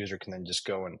that? The user can then just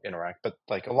go and interact. But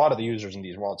like a lot of the users in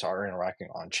these wallets are interacting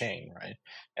on chain, right?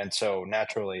 And so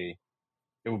naturally,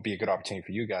 it would be a good opportunity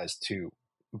for you guys to,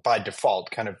 by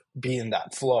default, kind of be in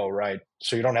that flow, right?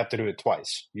 So you don't have to do it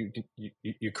twice.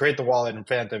 You create the wallet in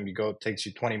Phantom, it takes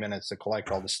you 20 minutes to collect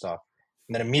all this stuff.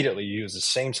 and then immediately you use the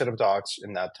same set of docs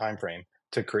in that time frame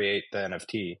to create the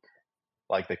NFT,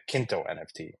 like the Kinto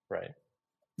NFT, right?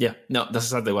 Yeah, no, that's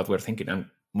exactly what we're thinking. And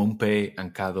MoonPay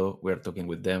and Kado, we're talking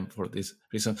with them for this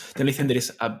reason. The only thing, there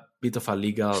is a bit of a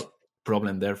legal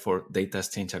problem there for data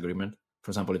exchange agreement.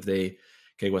 For example, if they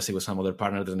KYC with some other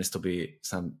partner, there needs to be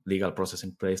some legal process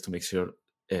in place to make sure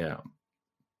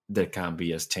there can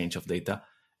be exchange of data.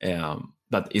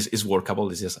 But it's workable.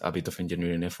 It's just a bit of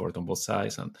engineering effort on both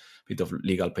sides and a bit of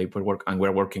legal paperwork. And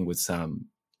we're working with some...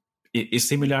 It's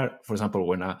similar, for example,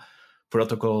 when a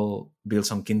protocol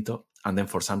builds on Kinto, and then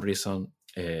for some reason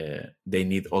they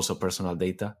need also personal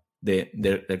data, they're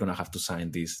going to have to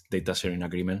sign this data sharing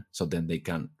agreement, so then they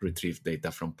can retrieve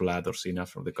data from Plaid or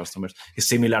Synapse from the customers. It's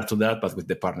similar to that, but with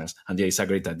the partners. And yeah, it's a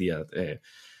great idea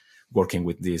working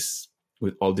with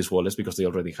all these wallets, because they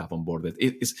already have onboarded.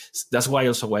 That's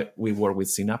why we work with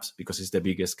Synapse, because it's the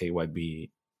biggest KYB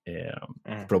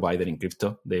provider in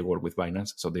crypto. They work with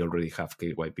Binance, so they already have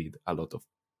KYB a lot of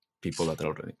people that are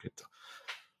already in crypto.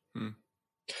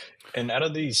 And out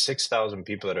of these 6,000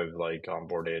 people that have like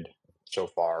onboarded so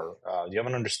far, do you have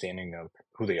an understanding of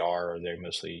who they are? Are they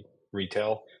mostly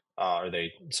retail? Are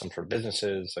they some sort of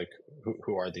businesses? Like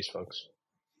who are these folks?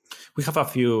 We have a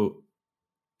few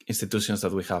institutions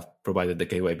that we have provided the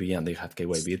KYB, and they have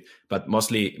KYB, but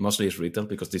mostly it's retail,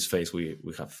 because this phase we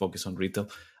have focused on retail,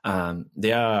 and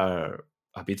they are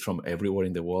a bit from everywhere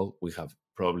in the world. We have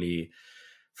probably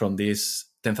from these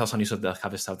 10,000 users that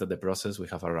have started the process, we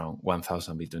have around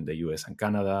 1,000 between the US and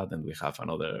Canada. Then we have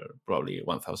another probably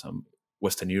 1,000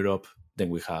 Western Europe. Then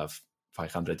we have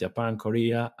 500 Japan,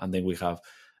 Korea, and then we have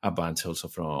a bunch also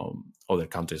from other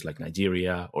countries like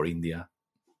Nigeria or India.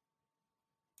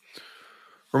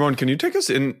 Ramon, can you take us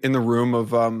in the room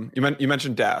of you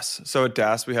mentioned DAS. So at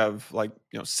DAS we have like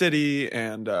Citi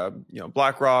and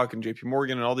BlackRock and JP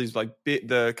Morgan and all these like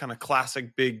the kind of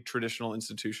classic big traditional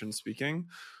institutions speaking.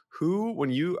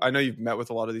 I know you've met with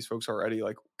a lot of these folks already.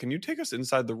 Like, can you take us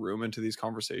inside the room into these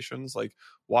conversations? Like,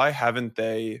 why haven't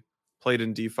they played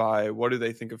in DeFi? What do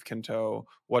they think of Kinto?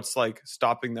 What's like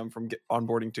stopping them from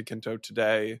onboarding to Kinto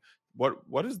today?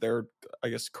 What is their, I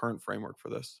guess, current framework for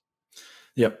this?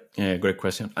 Yep, great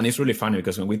question. And it's really funny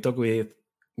because when we talk with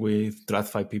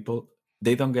TradFi people,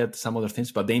 they don't get some other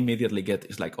things, but they immediately get,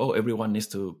 it's like, oh, everyone needs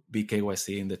to be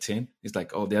KYC in the chain. It's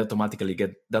like, oh, they automatically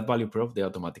get that value proof, they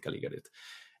automatically get it.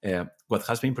 What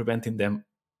has been preventing them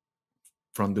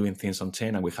from doing things on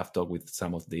chain, and we have talked with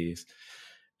some of these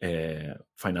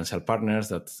financial partners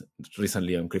that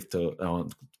recently on crypto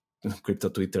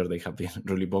Twitter, they have been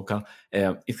really vocal.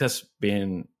 It has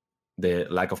been the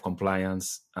lack of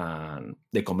compliance and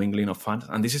the commingling of funds.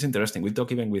 And this is interesting. We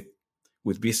talk even with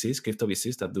VCs, crypto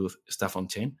VCs that do stuff on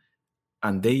chain,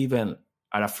 and they even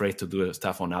are afraid to do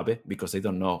stuff on Aave because they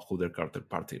don't know who their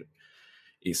counterparty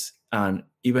is. And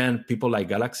even people like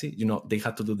Galaxy, they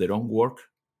had to do their own work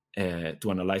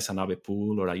to analyze an Aave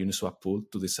pool or a Uniswap pool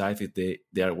to decide if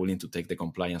they are willing to take the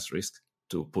compliance risk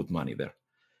to put money there.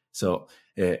 So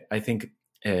I think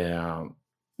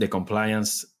the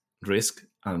compliance risk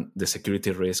and the security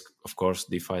risk, of course,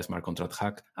 DeFi, smart contract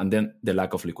hack, and then the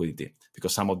lack of liquidity,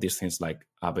 because some of these things like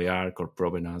Aave or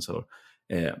provenance, or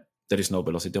there is no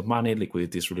velocity of money,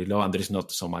 liquidity is really low, and there is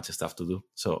not so much stuff to do.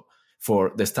 So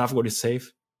for the stuff where it's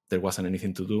safe, there wasn't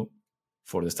anything to do.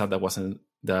 For the stuff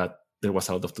that there was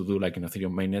a lot of to do, like in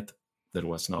Ethereum mainnet, there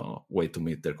was no way to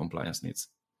meet their compliance needs.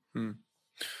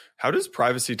 How does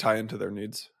privacy tie into their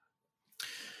needs?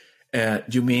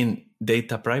 You mean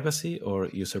data privacy or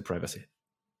user privacy?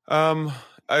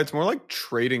 It's more like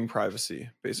trading privacy,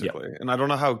 basically. Yeah. And I don't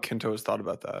know how Kinto has thought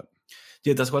about that.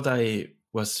 Yeah, that's what I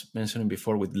was mentioning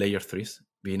before with layer 3s,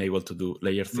 being able to do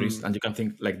layer 3s. And you can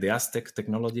think like the Aztec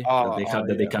technology that they have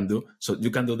they can do. So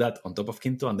you can do that on top of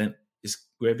Kinto, and then it's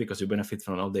great because you benefit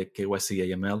from all the KYC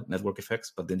AML network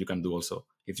effects, but then you can do also,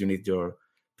 if you need your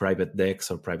private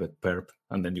DEX or private perp,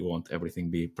 and then you want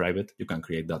everything be private, you can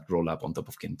create that roll up on top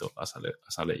of Kinto as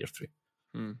a layer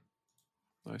 3.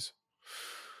 Nice.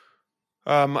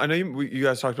 I know you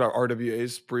guys talked about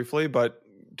RWAs briefly, but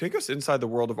take us inside the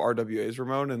world of RWAs,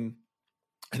 Ramon. And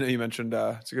I know you mentioned,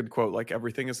 it's a good quote, like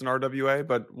everything is an RWA,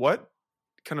 but what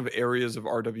kind of areas of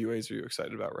RWAs are you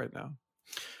excited about right now?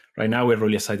 Right now, we're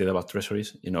really excited about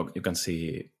treasuries. You can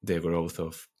see the growth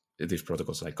of these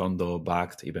protocols like Ondo,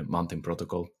 Backed, even Mountain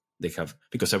Protocol. They have,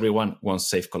 because everyone wants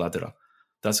safe collateral.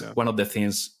 That's one of the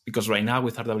things, because right now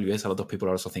with RWAs, a lot of people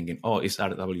are also thinking, is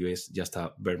RWAs just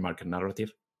a bear market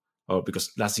narrative? Or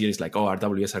because last year it's like,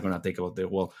 RWAs are going to take over the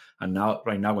world. And now,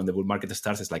 right now, when the bull market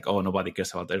starts, it's like, nobody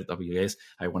cares about RWAs.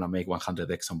 I want to make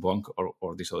 100x on Bonk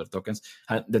or these other tokens.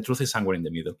 And the truth is somewhere in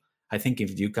the middle. I think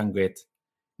if you can get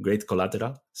great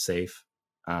collateral, safe,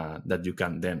 that you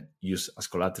can then use as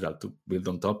collateral to build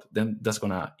on top, then that's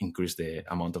going to increase the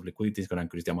amount of liquidity, it's going to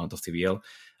increase the amount of TVL.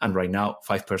 And right now,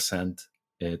 5%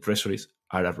 treasuries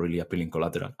are a really appealing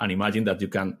collateral. And imagine that you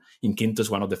can, in Kinto is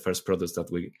one of the first products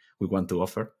that we want to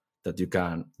offer, that you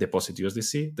can deposit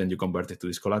USDC, then you convert it to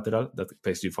this collateral that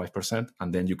pays you 5%,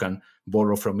 and then you can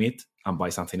borrow from it and buy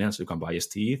something else. You can buy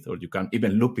STETH, or you can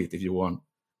even loop it if you want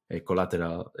a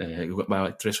collateral,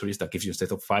 buy treasuries that gives you,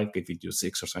 instead of 5, give you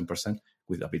 6 or 7%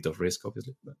 with a bit of risk,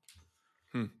 obviously.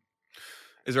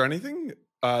 Is there anything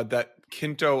that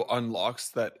Kinto unlocks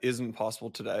that isn't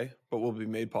possible today, but will be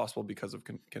made possible because of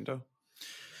Kinto?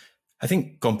 I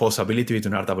think composability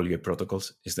between RWA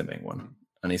protocols is the main one.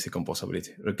 And easy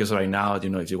composability. Because right now,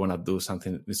 if you want to do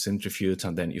something with centrifuge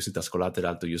and then use it as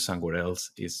collateral to use somewhere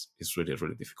else, is really,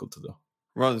 really difficult to do.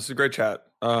 Ron, this is a great chat.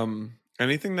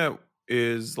 Anything that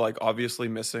is like obviously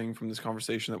missing from this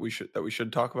conversation that we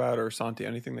should talk about, or Santi,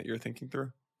 anything that you're thinking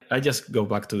through? I just go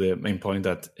back to the main point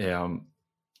that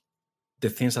the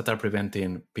things that are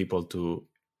preventing people to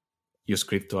use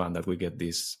crypto and that we get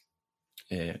this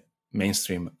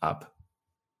mainstream app,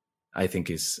 I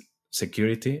think is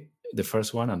security, the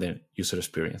first one, and then user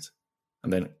experience.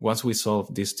 And then once we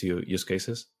solve these two use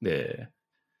cases, the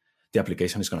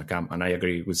application is going to come. And I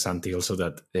agree with Santi also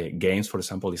that games, for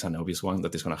example, is an obvious one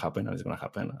that is going to happen, and it's going to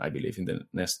happen, I believe, in the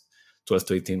next 12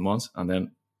 to 18 months. And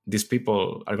then these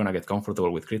people are going to get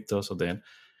comfortable with crypto. So then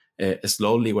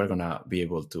slowly we're going to be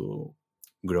able to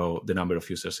grow the number of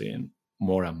users in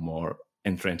more and more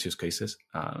entrenched use cases.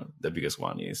 The biggest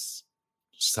one is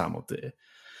some of the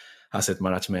asset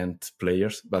management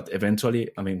players. But eventually,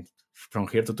 I mean, from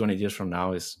here to 20 years from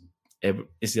now, it's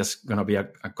just going to be a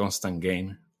constant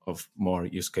gain of more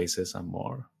use cases and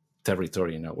more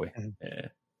territory in a way.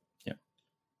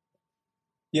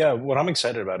 Yeah, what I'm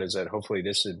excited about is that hopefully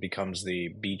this becomes the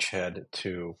beachhead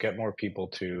to get more people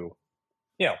to,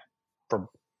 for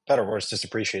better or worse, just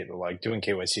appreciate that like doing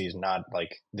KYC is not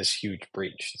like this huge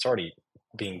breach. It's already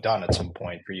being done at some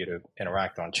point for you to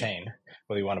interact on chain,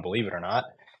 whether you want to believe it or not.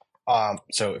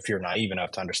 So if you're naive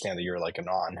enough to understand that you're like a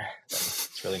non, then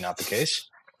it's really not the case.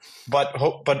 But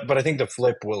I think the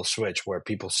flip will switch where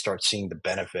people start seeing the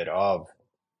benefit of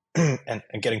and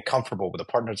getting comfortable with the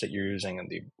partners that you're using, and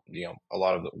a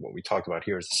lot of what we talked about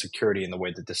here is the security and the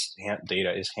way that this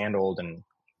data is handled, and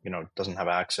doesn't have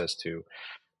access to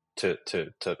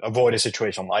avoid a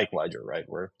situation like Ledger, right,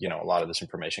 where a lot of this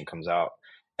information comes out,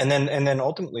 and then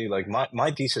ultimately, like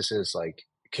my thesis is like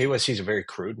KYC is a very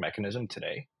crude mechanism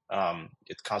today.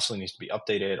 It constantly needs to be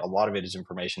updated. A lot of it is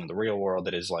information in the real world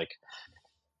that is like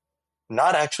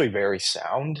not actually very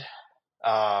sound,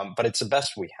 but it's the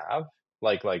best we have.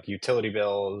 Like utility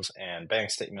bills and bank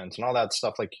statements and all that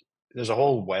stuff. Like there's a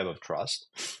whole web of trust.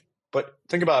 But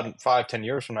think about it, 5-10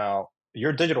 years from now,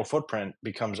 your digital footprint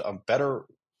becomes a better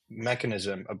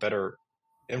mechanism, a better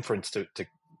inference to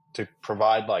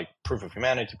provide like proof of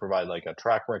humanity, to provide like a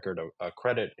track record, a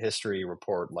credit history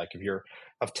report. Like if you're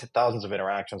of thousands of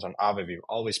interactions on Aave, you've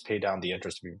always paid down the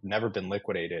interest, you've never been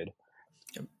liquidated.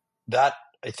 That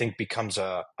I think becomes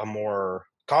a more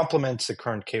complements the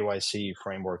current KYC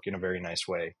framework in a very nice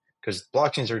way, because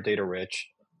blockchains are data rich.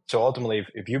 So ultimately,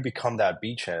 if you become that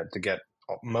beachhead to get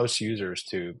most users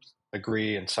to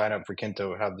agree and sign up for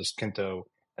Kinto, have this Kinto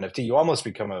NFT, you almost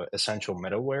become an essential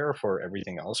middleware for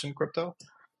everything else in crypto,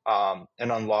 and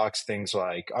unlocks things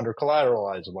like under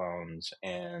collateralized loans.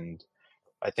 And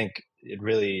I think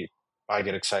I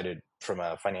get excited from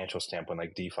a financial standpoint,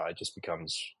 like DeFi just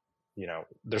becomes,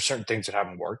 there's certain things that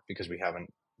haven't worked because we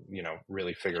haven't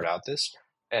really figured out this,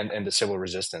 and the civil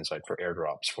resistance, like for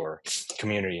airdrops, for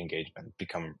community engagement,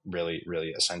 become really,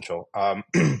 really essential. I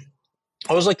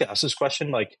always like to ask this question,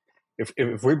 like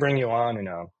if we bring you on in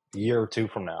a year or two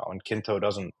from now and Kinto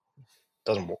doesn't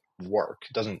work,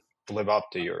 doesn't live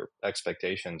up to your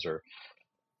expectations, or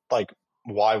like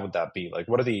why would that be? Like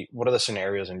what are the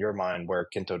scenarios in your mind where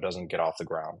Kinto doesn't get off the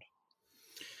ground?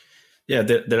 Yeah,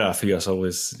 there are a few, as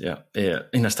always. Yeah.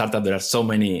 In a startup, there are so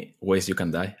many ways you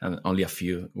can die, and only a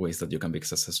few ways that you can be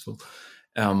successful.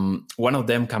 One of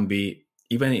them can be,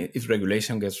 even if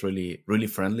regulation gets really, really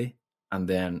friendly, and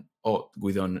then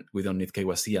we don't need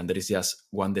KYC, and there is just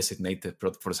one designated.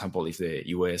 For example, if the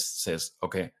US says,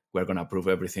 okay, we're going to approve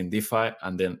everything DeFi,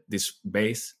 and then this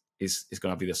base is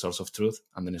going to be the source of truth,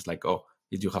 and then it's like,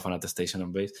 if you have an attestation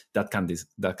on base, that can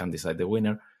decide the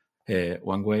winner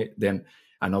one way. Then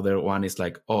another one is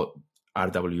like,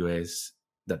 RWAs,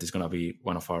 that is going to be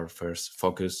one of our first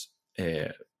focus,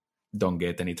 don't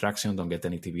get any traction, don't get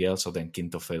any TVL, so then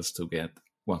Kinto fails to get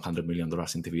 $100 million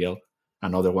in TVL.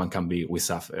 Another one can be with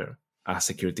Sapphire. a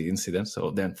security incident.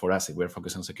 So then for us, if we're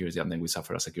focused on security and then we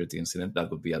suffer a security incident,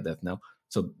 that would be a death knell.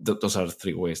 So those are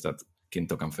 3 ways that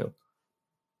Kinto can fail.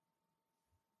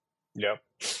 Yeah.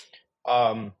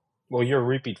 Well, you're a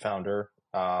repeat founder.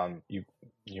 You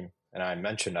and I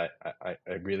mentioned I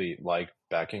really like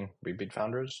backing repeat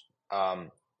founders.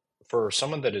 For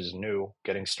someone that is new,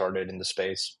 getting started in the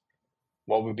space,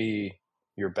 what would be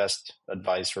your best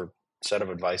advice or set of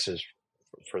advices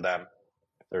for them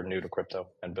if they're new to crypto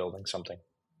and building something?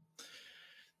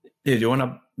 If you want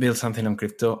to build something on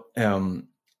crypto,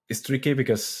 it's tricky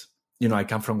because, I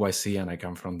come from YC and I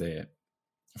come from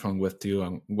Web2,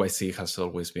 and YC has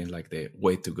always been like the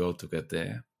way to go to get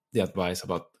the advice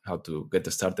about how to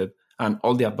get started. And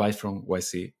all the advice from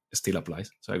YC still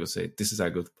applies. So I would say this is a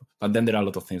good, but then there are a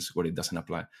lot of things where it doesn't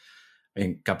apply.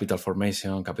 In capital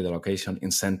formation, capital allocation,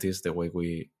 incentives, the way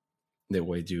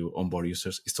you onboard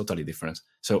users is totally different.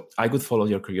 So I would follow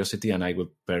your curiosity and I would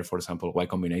pair, for example, Y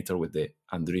Combinator with the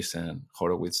Andreessen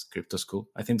Horowitz Crypto School.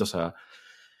 I think those are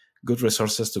good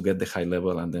resources to get the high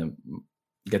level and then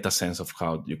get a sense of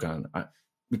how you can,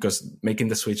 because making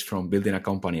the switch from building a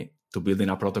company to building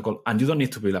a protocol, and you don't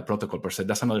need to build a protocol per se.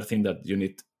 That's another thing that you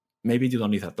need. Maybe you don't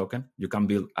need a token. You can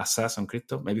build a SaaS on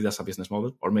crypto. Maybe that's a business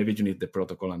model, or maybe you need the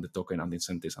protocol and the token and the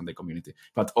incentives and the community.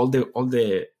 But all the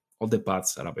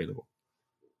paths are available.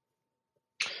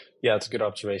 Yeah, it's a good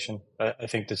observation. I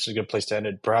think this is a good place to end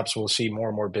it. Perhaps we'll see more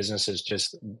and more businesses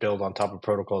just build on top of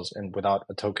protocols and without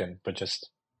a token, but just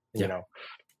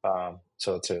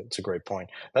so it's a great point.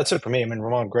 That's it for me. I mean,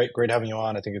 Ramon, great having you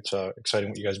on. I think it's exciting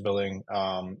what you guys are building.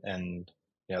 And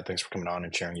thanks for coming on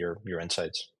and sharing your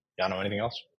insights. Yano, anything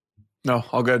else? No,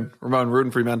 all good. Ramon,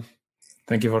 rooting for you, man.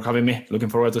 Thank you for having me. Looking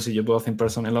forward to see you both in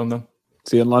person in London.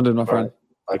 See you in London, my friend.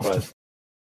 Right. Likewise.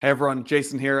 Hey everyone,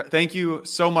 Jason here. Thank you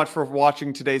so much for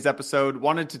watching today's episode.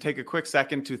 Wanted to take a quick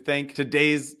second to thank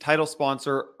today's title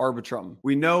sponsor, Arbitrum.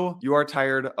 We know you are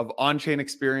tired of on-chain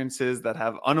experiences that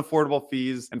have unaffordable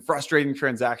fees and frustrating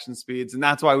transaction speeds, and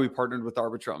that's why we partnered with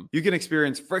Arbitrum. You can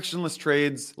experience frictionless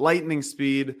trades, lightning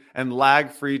speed, and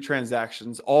lag-free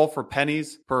transactions, all for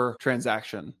pennies per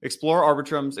transaction. Explore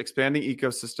Arbitrum's expanding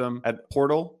ecosystem at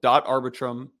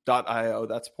portal.arbitrum.io.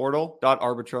 That's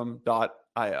portal.arbitrum.io.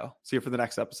 See you for the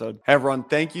next episode. Hey everyone,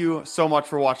 thank you so much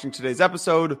for watching today's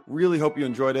episode. Really hope you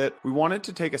enjoyed it. We wanted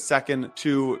to take a second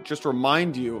to just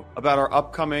remind you about our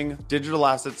upcoming Digital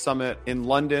Asset Summit in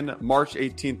London, March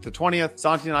 18th to 20th.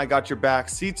 Santi and I got your back.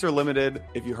 Seats are limited.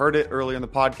 If you heard it earlier in the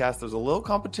podcast, there's a little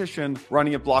competition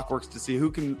running at Blockworks to see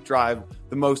who can drive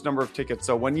the most number of tickets.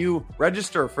 So when you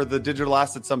register for the Digital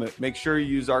Asset Summit, make sure you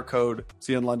use our code.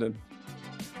 See you in London.